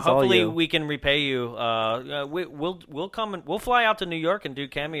 Hopefully, you. we can repay you. We'll come and we'll fly out to New York and do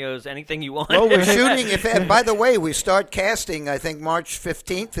cameos. Anything you want. Well, we're shooting. By the way, we start casting. I think March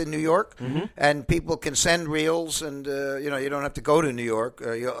 15th in New York, and people can send reels, and you don't have to go to New York.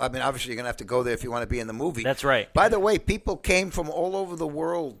 Obviously, you're going to have to go there if you want to be in the movie. That's right. By the way, people came from all over the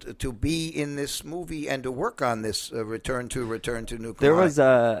world to be in this movie and to work on this Return to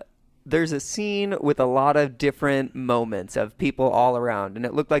Nukamai. There's a scene with a lot of different moments of people all around, and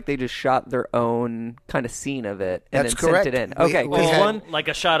it looked like they just shot their own kind of scene of it and That's then correct. sent it in. We Okay, had- because one, like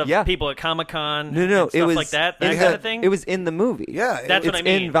a shot of people at Comic-Con. no, and it stuff was like that it kind of thing. It was in the movie. Yeah, That's what it's I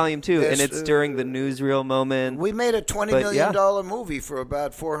mean. in Volume 2, Yes, and it's during the newsreel moment. We made a $20 But, million movie for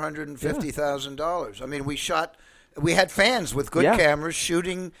about $450,000. I mean, we had fans with good cameras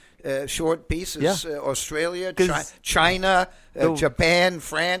shooting short pieces. Australia, China, Japan,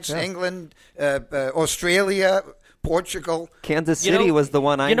 France, England, Australia, Portugal. Kansas City was the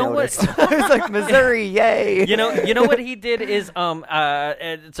one I noticed. What? I was like, Missouri, yay! You know what he did is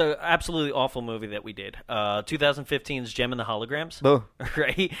it's an absolutely awful movie that we did. 2015's Gem and the Holograms,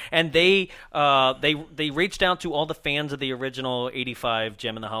 right? And they reached out to all the fans of the original '85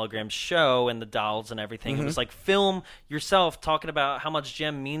 Gem and the Holograms show and the dolls and everything. It was like, film yourself talking about how much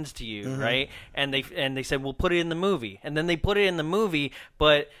Gem means to you, right? And they said, we'll put it in the movie, and then they put it in the movie,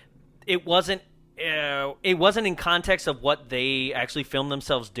 but it wasn't in context of what they actually filmed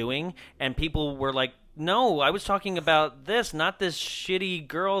themselves doing, and people were like, no, I was talking about this, not this shitty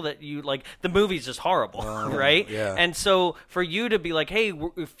girl that you like. The movie's just horrible, right? Yeah. And so for you to be like, hey,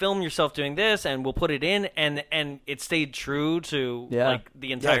 film yourself doing this, and we'll put it in, and it stayed true to like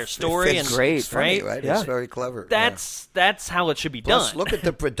the entire story. It's and great, it's funny, right? right? Yeah. It's very clever. That's how it should be Plus, done. look at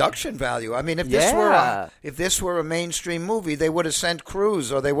the production value. I mean, if this were a mainstream movie, they would have sent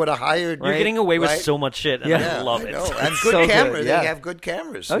crews, or they would have hired. You're getting away with right? so much shit, and I love it. know. And good So cameras. good, yeah. They have good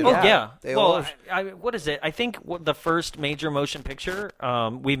cameras. Oh, you know? yeah. They Well, all what is it? I think the first major motion picture,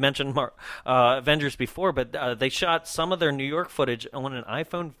 we mentioned Avengers before, but they shot some of their New York footage on an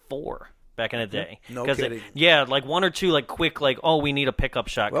iPhone 4 back in the day. No 'Cause kidding. like one or two like quick, like, oh, we need a pickup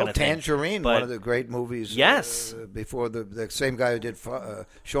shot Well, kind of thing. Tangerine, But one of the great movies. Yes. Before the same guy who did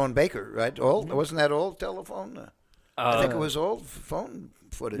Sean Baker, right? Wasn't that old telephone? I think it was old phone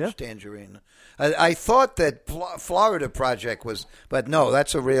footage. Tangerine. I thought that Florida Project was, but no,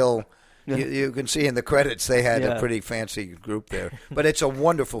 that's a real. You can see in the credits they had a pretty fancy group there. But it's a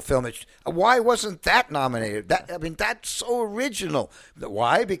wonderful film. Why wasn't that nominated? That's so original.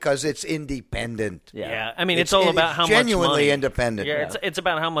 Why? Because it's independent. Yeah. I mean, it's all about how much money. Genuinely independent. Yeah, it's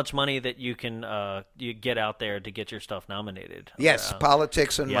about how much money that you can you get out there to get your stuff nominated. Yes,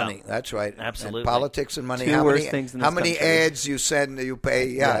 politics and money. That's right. Absolutely. And politics and money. Two worst things in this how many country. ads you send, you pay.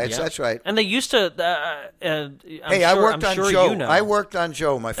 Yeah, that's right. And they used to. I worked on Joe. You know. I worked on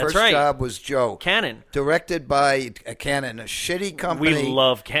Joe. My first job was Joe. Cannon. Directed by Cannon, a shitty company. We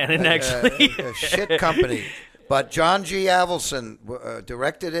love Cannon, actually. A shit company. But John G. Avildsen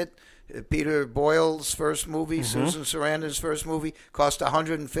directed it. Peter Boyle's first movie, Susan Sarandon's first movie, cost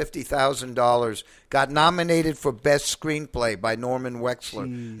 $150,000. Got nominated for Best Screenplay by Norman Wexler.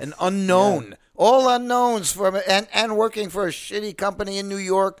 Jeez. An unknown. Yeah. All unknowns and working for a shitty company in New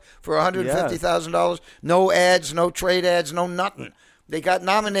York for $150,000. No ads, no trade ads, no nothing. They got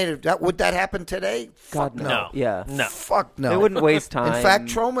nominated. Would that happen today? God, Fuck no. Yeah. No. Fuck no. They wouldn't waste time. In fact,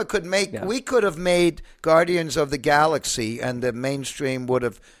 Troma could make. Yeah. We could have made Guardians of the Galaxy, and the mainstream would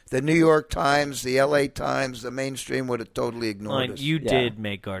have. The New York Times, the L.A. Times, the mainstream would have totally ignored us. You did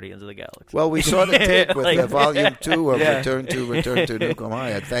make Guardians of the Galaxy. Well, we sort of did with Volume 2 of Return to Nukem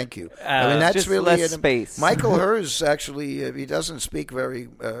High. Thank you. I mean, that's just really less space. Michael Hers actually, he doesn't speak very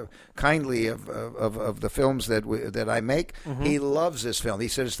kindly of the films that I make. He loves this film. He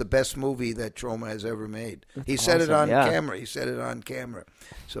said it's the best movie that Troma has ever made. He said it on camera. He said it on camera.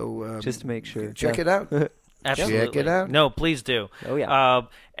 So just to make sure. Check it out. Absolutely. Check it out. No, please do. Oh, yeah.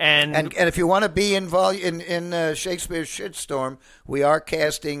 And if you want to be in Shakespeare's Shitstorm, we are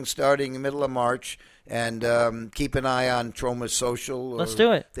casting starting the middle of March, and keep an eye on Troma's social. Let's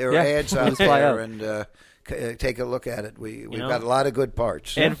do it. There are ads out there, and take a look at it. We've got a lot of good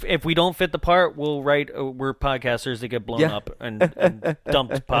parts. And if we don't fit the part, we'll write. We're podcasters that get blown up and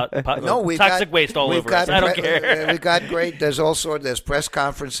dumped toxic waste all over us. I don't care. We've got great. There's all sorts. There's press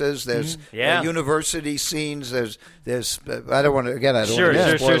conferences. There's university scenes. There's. I don't want to. Again, I don't want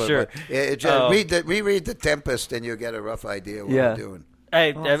to spoil it. But reread The Tempest, and you'll get a rough idea of what we're doing.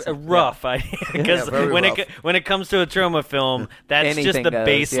 A rough idea, because when it comes to a Troma film, that's anything just the goes,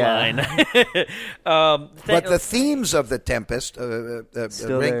 baseline. But the themes of The Tempest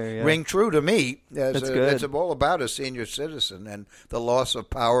ring true to me. That's good. It's all about a senior citizen and the loss of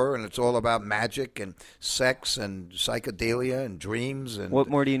power, and it's all about magic and sex and psychedelia and dreams. And what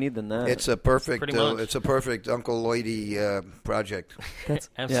more do you need than that? It's a perfect. It's a perfect Uncle Lloydie project.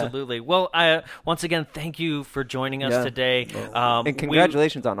 Absolutely. Well, once again, thank you for joining us today. And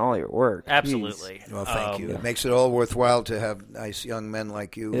congratulations on all your work. Absolutely. Jeez. Well, thank you. It makes it all worthwhile to have nice young men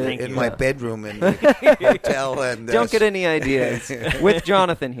like you in my bedroom in the hotel. And don't get any ideas with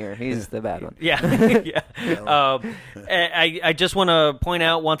Jonathan here. He's the bad one. Yeah. I just want to point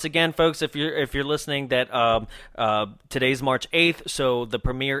out once again, folks, if you're listening, that today's March 8th, so the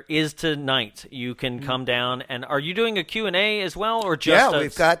premiere is tonight. You can come down, and are you doing a Q&A as well, or just? Yeah,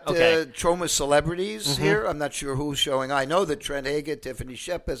 we've got Troma celebrities here. I'm not sure who's showing. I know that Trent Hagen, Tiffany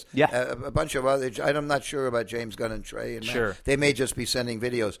Shepard, a bunch of others. I'm not sure about James Gunn and Trey. And sure. They may just be sending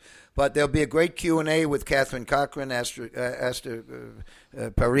videos. But there'll be a great Q&A with Catherine Cochran, Esther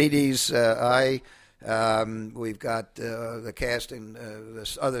Paredes, we've got the cast and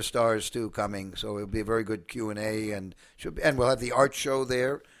the other stars, too, coming. So it'll be a very good Q&A. And we'll have the art show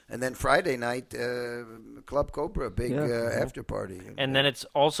there. And then Friday night, Club Cobra, big after party. And then it's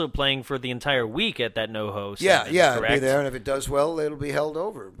also playing for the entire week at that NoHo. Yeah, it'll be there, and if it does well, it'll be held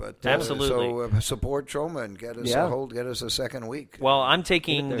over. But absolutely, so support Troma and get us a second week. Well, I'm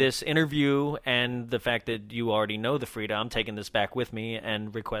taking this interview and the fact that you already know the Frida. I'm taking this back with me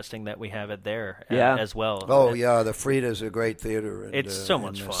and requesting that we have it there as well. Oh the Frida's a great theater. And, it's so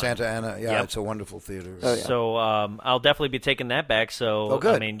much fun. Santa Ana, it's a wonderful theater. Oh, yeah. So I'll definitely be taking that back. So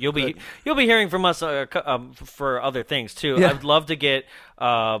good. I mean, you'll be hearing from us for other things too. Yeah. I'd love to get.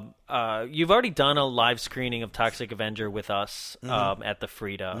 You've already done a live screening of Toxic Avenger with us at the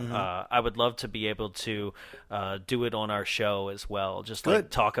Frida. I would love to be able to do it on our show as well. Just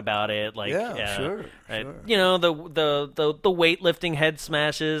talk about it, sure. You know, the weightlifting head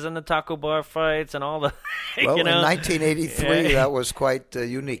smashes and the taco bar fights and all the. Well, you know? in 1983, that was quite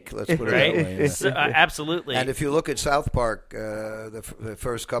unique. Let's put it that way. Yeah. So, absolutely. And if you look at South Park, the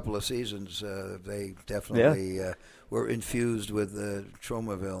first couple of seasons, they definitely. Were infused with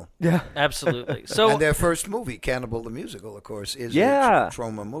Tromaville. Yeah, absolutely. So, and their first movie, Cannibal the Musical, of course, is a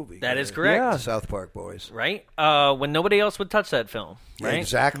Troma movie. That is correct. The South Park Boys. Right? When nobody else would touch that film. Right?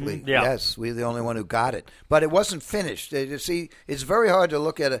 Exactly. Mm-hmm. Yeah. Yes, we're the only one who got it. But it wasn't finished. You see, it's very hard to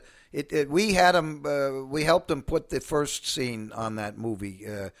look at it. We had them. We helped them put the first scene on that movie.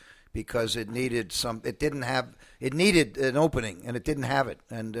 because it needed it needed an opening, and it didn't have it.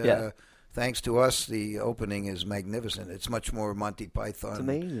 And thanks to us, the opening is magnificent. It's much more Monty Python. It's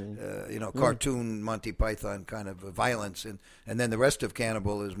amazing. Cartoon Monty Python kind of violence, and then the rest of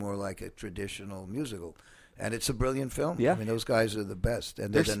Cannibal is more like a traditional musical. And it's a brilliant film. Yeah. I mean, those guys are the best,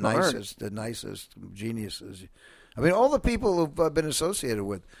 and They're the smart. nicest geniuses. I mean, all the people who've been associated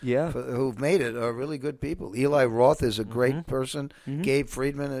with, who've made it, are really good people. Eli Roth is a great person. Gabe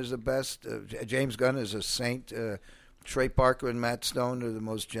Friedman is the best. James Gunn is a saint. Trey Parker and Matt Stone are the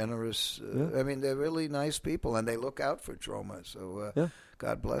most generous. I mean, they're really nice people, and they look out for Troma. So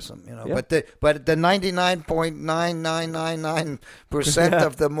God bless them. But the 99.9999%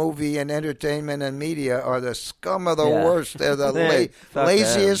 of the movie and entertainment and media are the scum of the worst. They're the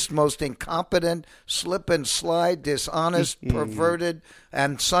laziest, most incompetent, slip and slide, dishonest, perverted,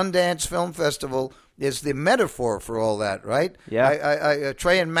 and Sundance Film Festival is the metaphor for all that, right? Yeah.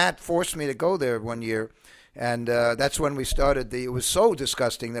 Trey and Matt forced me to go there one year. And that's when we started it was so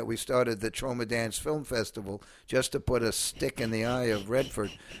disgusting that we started the Troma Dance Film Festival just to put a stick in the eye of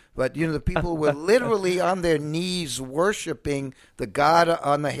Redford. But, the people were literally on their knees worshiping the god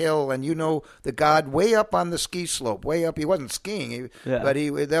on the hill. And, the god way up on the ski slope, way up. He wasn't skiing, but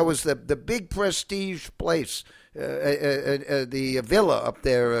that was the big prestige place. The villa up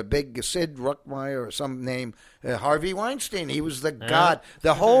there, big Sid Ruckmeyer or some name, Harvey Weinstein. He was the god.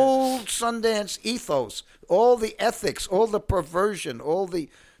 The whole Sundance ethos, all the ethics, all the perversion, all the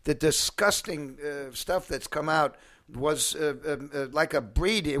disgusting stuff that's come out was like a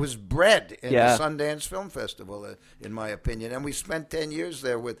breed. It was bred in the Sundance Film Festival, in my opinion. And we spent 10 years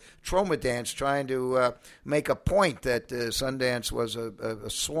there with Troma Dance trying to make a point that Sundance was a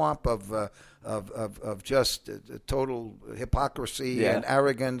swamp of just total hypocrisy and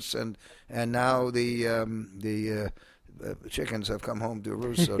arrogance, and now the chickens have come home to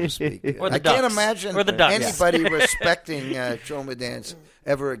roost, so to speak. Or the I can't ducks. imagine Or the ducks. anybody respecting Troma Dance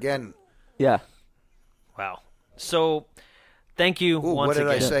ever again. Yeah. Wow. So, thank you once what did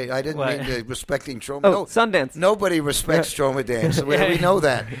again. I say? I didn't mean respecting Troma. Oh, Sundance. Nobody respects Troma Dance. We know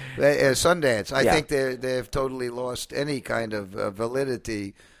that. Sundance. I think they've totally lost any kind of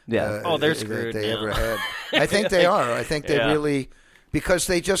validity. They're screwed that they now. ever had. I think they are. I think they really, because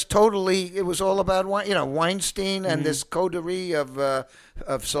they just totally. It was all about Weinstein and this coterie of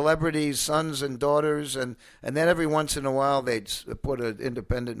celebrities, sons and daughters, and then every once in a while they'd put an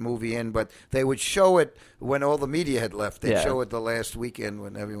independent movie in, but they would show it when all the media had left. They'd show it the last weekend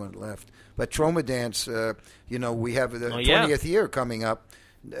when everyone left. But Troma Dance, we have the 20th year coming up.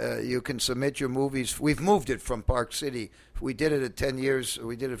 You can submit your movies. We've moved it from Park City. We did it at 10 years.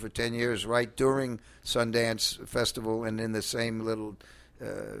 We did it for 10 years, right during Sundance Festival, and in the same little,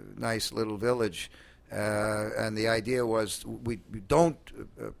 nice little village. And the idea was we don't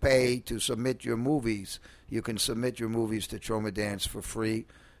pay to submit your movies. You can submit your movies to Troma Dance for free.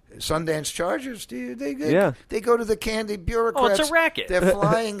 Sundance charges. They go to the candy bureaucrats. Oh, it's a racket. They're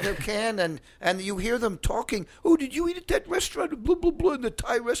flying their can, and you hear them talking. Oh, did you eat at that restaurant? Blah blah blah. The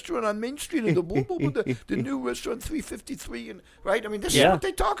Thai restaurant on Main Street, and the blah blah blah. The new restaurant 353, and right. I mean, this is what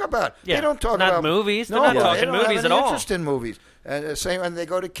they talk about. Yeah. They don't talk Not about movies. They're No, not talking they don't movies have at any all. interest in movies. And and they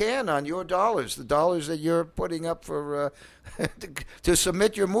go to Cannes on your dollars, the dollars that you're putting up for to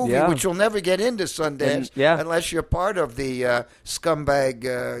submit your movie, which will never get into Sundance unless you're part of the scumbag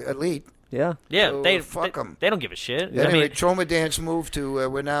elite. Yeah. So they fuck them. They don't give a shit. Anyway, Troma Dance moved to.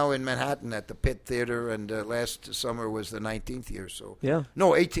 We're now in Manhattan at the Pitt Theater, and last summer was the 19th year. So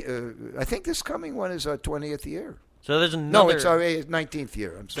no, 18. I think this coming one is our 20th year. So there's another. No, it's our 19th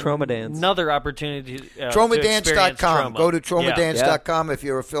year. I'm sorry. Troma Dance. Another opportunity. Tromadance.com. To Go to Tromadance.com if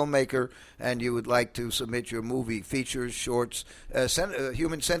you're a filmmaker and you would like to submit your movie, features, shorts.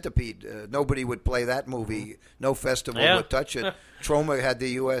 Human Centipede. Nobody would play that movie. No festival would touch it. Troma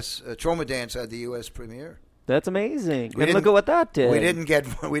Dance had the U.S. premiere. That's amazing. And look at what that did. We didn't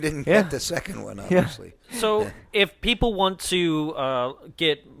get the second one, obviously. So if people want to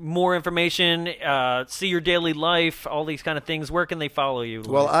get more information, see your daily life, all these kind of things, where can they follow you?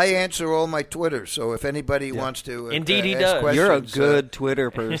 Well, I answer all my Twitter, so if anybody wants to Indeed he ask does. questions, You're a good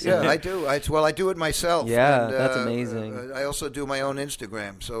Twitter person. Yeah, I do. I do it myself. Yeah, and, that's amazing. I also do my own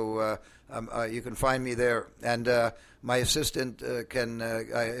Instagram, so you can find me there. And my assistant can,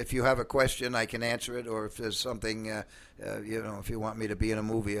 if you have a question, I can answer it. Or if there's something, if you want me to be in a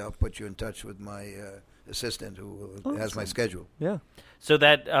movie, I'll put you in touch with my assistant who has my schedule. Yeah. So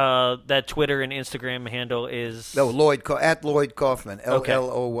that Twitter and Instagram handle is No, at Lloyd Kaufman,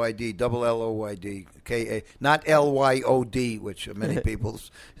 LLOYD, double LOYD, KA, not LYOD, which many people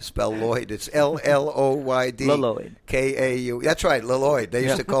spell Lloyd. It's LLOYD, Lloyd. KAU. That's right, Lloyd. They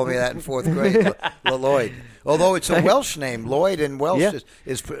used to call me that in 4th grade, Lloyd. Although it's a Welsh name, Lloyd in Welsh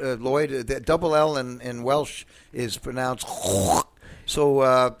is Lloyd. The double L in Welsh is pronounced. So,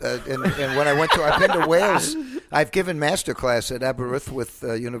 and when I've been to Wales, I've given master class at Aberystwyth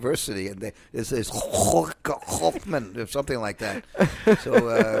University, and it's Hoffman or something like that. So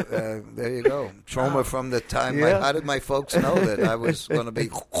there you go. Trauma from the time. How did my folks know that I was going to be?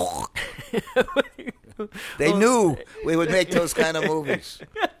 They knew we would make those kind of movies.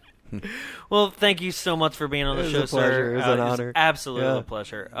 Well, thank you so much for being on the show, sir. It was an honor. Absolutely a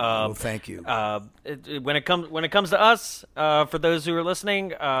pleasure. Well, thank you. When it comes to us, for those who are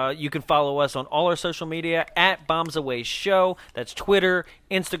listening, you can follow us on all our social media at Bombs Away Show. That's Twitter,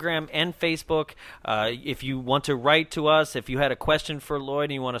 Instagram, and Facebook. If you want to write to us, if you had a question for Lloyd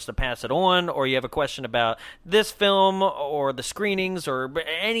and you want us to pass it on, or you have a question about this film or the screenings or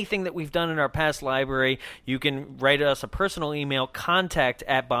anything that we've done in our past library, you can write us a personal email,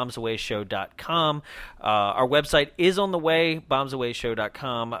 contact@bombsawayshow.com. Our website is on the way,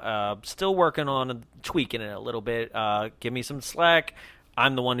 bombsawayshow.com. Still working on tweaking it a little bit. Give me some slack.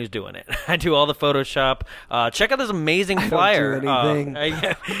 I'm the one who's doing it. I do all the Photoshop. Check out this amazing flyer. Don't do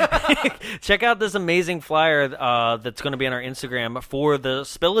anything. Check out this amazing flyer that's going to be on our Instagram for the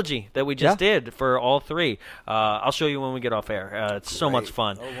Spillogy that we just did for all three. I'll show you when we get off air. It's so much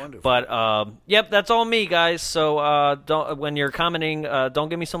fun. Oh, wonderful. But, yep, that's all me, guys. So when you're commenting, don't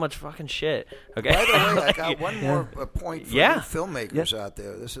give me so much fucking shit. Okay. By the way, I got one more point for you filmmakers out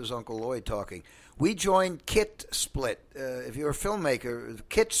there. This is Uncle Lloyd talking. We joined Kit Split. If you're a filmmaker,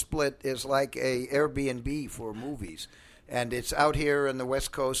 Kit Split is like a Airbnb for movies. And it's out here on the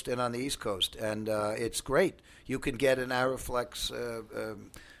West Coast and on the East Coast. And it's great. You can get an Arriflex,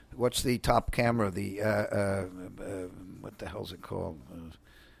 what's the top camera? The, what the hell's it called?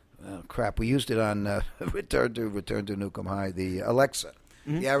 Crap, we used it on Return to Nukem High, the Alexa.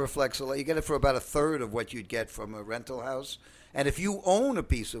 Mm-hmm. The Arriflex, you get it for about a third of what you'd get from a rental house. And if you own a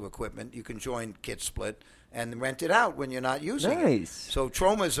piece of equipment, you can join Kit Split and rent it out when you're not using it. So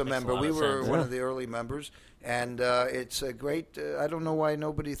Troma's a member. We were one of the early members. And it's a great, I don't know why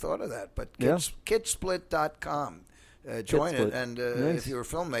nobody thought of that, but kitsplit.com. Join it. And if you're a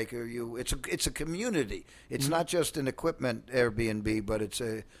filmmaker, it's a community. It's not just an equipment Airbnb, but it's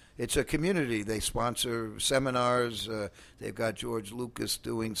a community. They sponsor seminars. They've got George Lucas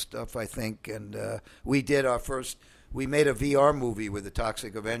doing stuff, I think. And we did our first... We made a VR movie with the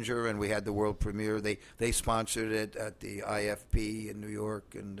Toxic Avenger, and we had the world premiere. They sponsored it at the IFP in New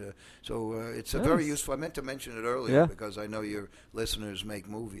York, and so it's a very useful. I meant to mention it earlier because I know your listeners make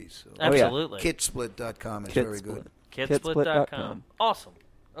movies. So. Absolutely. Kitsplit.com is very good. Kitsplit.com. Awesome.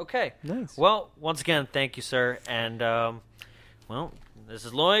 Okay. Nice. Well, once again, thank you, sir. And, well, this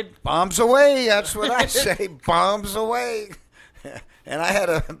is Lloyd. Bombs away. That's what I say. Bombs away. And I had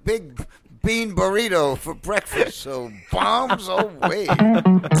a big bean burrito for breakfast, so bombs away.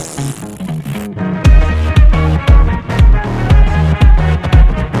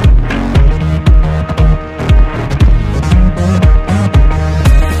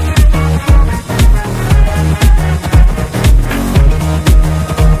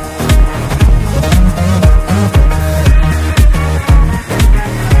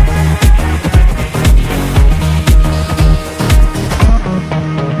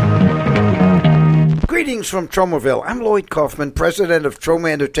 Greetings from Tromaville. I'm Lloyd Kaufman, president of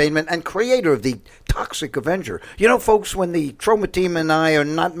Troma Entertainment and creator of the Toxic Avenger. You know, folks, when the Troma team and I are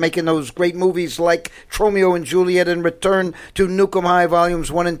not making those great movies like Tromeo and Juliet and Return to Nukem High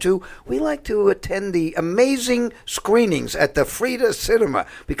Volumes 1 and 2, we like to attend the amazing screenings at the Frida Cinema,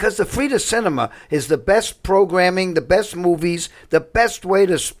 because the Frida Cinema is the best programming, the best movies, the best way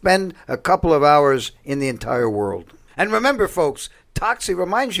to spend a couple of hours in the entire world. And remember, folks, Toxie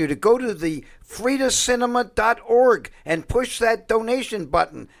reminds you to go to the FridaCinema.org and push that donation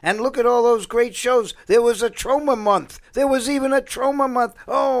button and look at all those great shows. There was a Troma month. There was even a Troma month.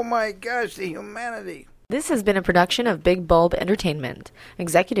 Oh, my gosh, the humanity. This has been a production of Big Bulb Entertainment,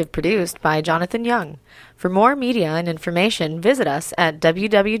 executive produced by Jonathan Young. For more media and information, visit us at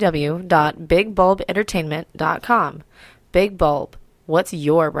www.bigbulbentertainment.com. Big Bulb, what's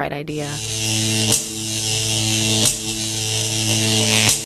your bright idea?